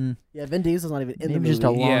 Yeah, Vin Diesel's not even in the Maybe movie. just a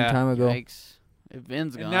long Yeah. time ago. Yikes. If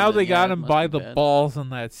Vin's gone, And now then they yeah, got it him must by be the bad. balls on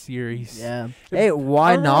that series. Yeah. Hey, why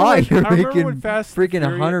I remember not? when- You're I remember when making Fast and freaking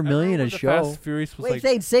Furious- 100 I million remember a when the show. Fast and Furious was Wait, like,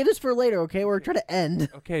 Thane, save this for later, okay? We're trying to end.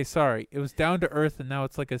 okay, sorry. It was down to earth, and now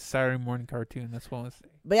it's like a Saturday morning cartoon. That's what I was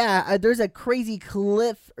saying. But yeah, there's a crazy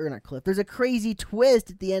There's a crazy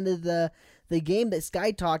twist at the end of the game that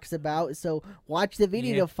Sky talks about. So watch the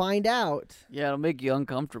video Yeah. to find out. Yeah, it'll make you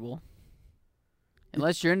uncomfortable.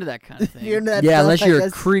 Unless you're into that kind of thing. You're into that Yeah, stuff, unless I you're a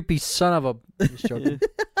guess. creepy son of a. Just joking.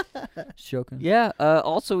 Just joking. Yeah.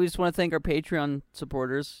 Also, we just want to thank our Patreon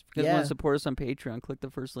supporters. If you guys want Yeah. to support us on Patreon, click the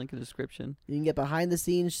first link in the description. You can get behind the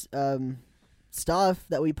scenes stuff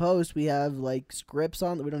that we post. We have like scripts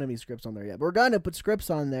on. We don't have any scripts on there yet, but we're gonna put scripts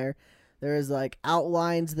on there. There's like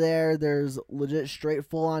outlines there. There's legit straight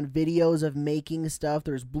full on videos of making stuff.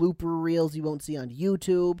 There's blooper reels you won't see on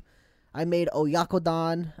YouTube. I made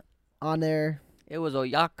Oyakodon on there. It was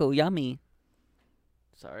Oyako Yummy.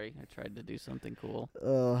 Sorry, I tried to do something cool.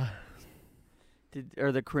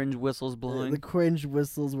 Are the cringe whistles blowing? The cringe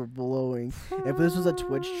whistles were blowing. If this was a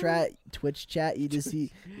Twitch chat, you just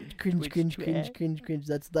see cringe, Twitch cringe, chat. cringe, cringe, cringe.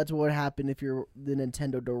 That's what happened if you're the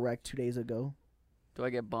Nintendo Direct 2 days ago. Do I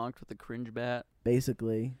get bonked with a cringe bat?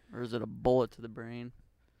 Basically. Or is it a bullet to the brain?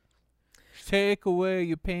 Take away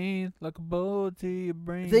your pain like a bullet to your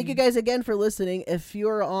brain. Thank you guys again for listening. If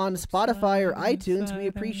you're on Spotify or iTunes, we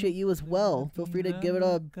appreciate you as well. Feel free to give it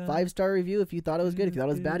a 5-star review if you thought it was good. If you thought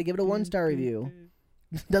it was bad, give it a 1-star review.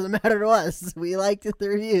 Doesn't matter to us. We liked the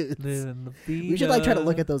reviews. We should like try to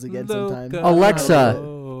look at those again sometime. Alexa.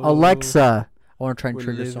 Alexa. I want to try and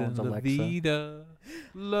trigger someone's Alexa.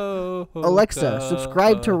 Alexa,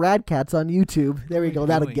 subscribe to Radcats on YouTube. There we What are go. you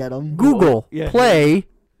That'll doing? get them. Google. Yeah. Play.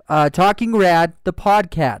 Talking Rad. The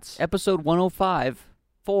podcast. Episode 105.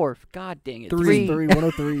 4. God dang it. 3.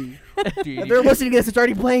 103. If they're listening to this, it's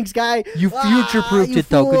already playing, Sky. You future-proofed you it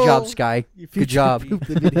though. Good job, fool. Sky. You Good job.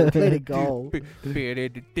 future-proofed the video. Way to go.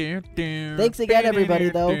 Thanks again, everybody,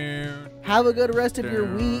 though. Have a good rest of your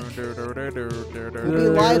week. We'll be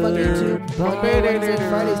live on YouTube Monday, Wednesday, and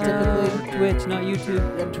Fridays typically. Twitch, not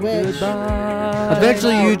YouTube. And Twitch.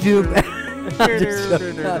 Eventually YouTube.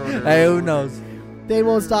 Hey, who knows? They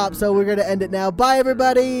won't stop, so we're going to end it now. Bye,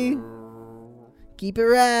 everybody. Keep it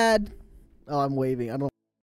rad. Oh, I'm waving. I don't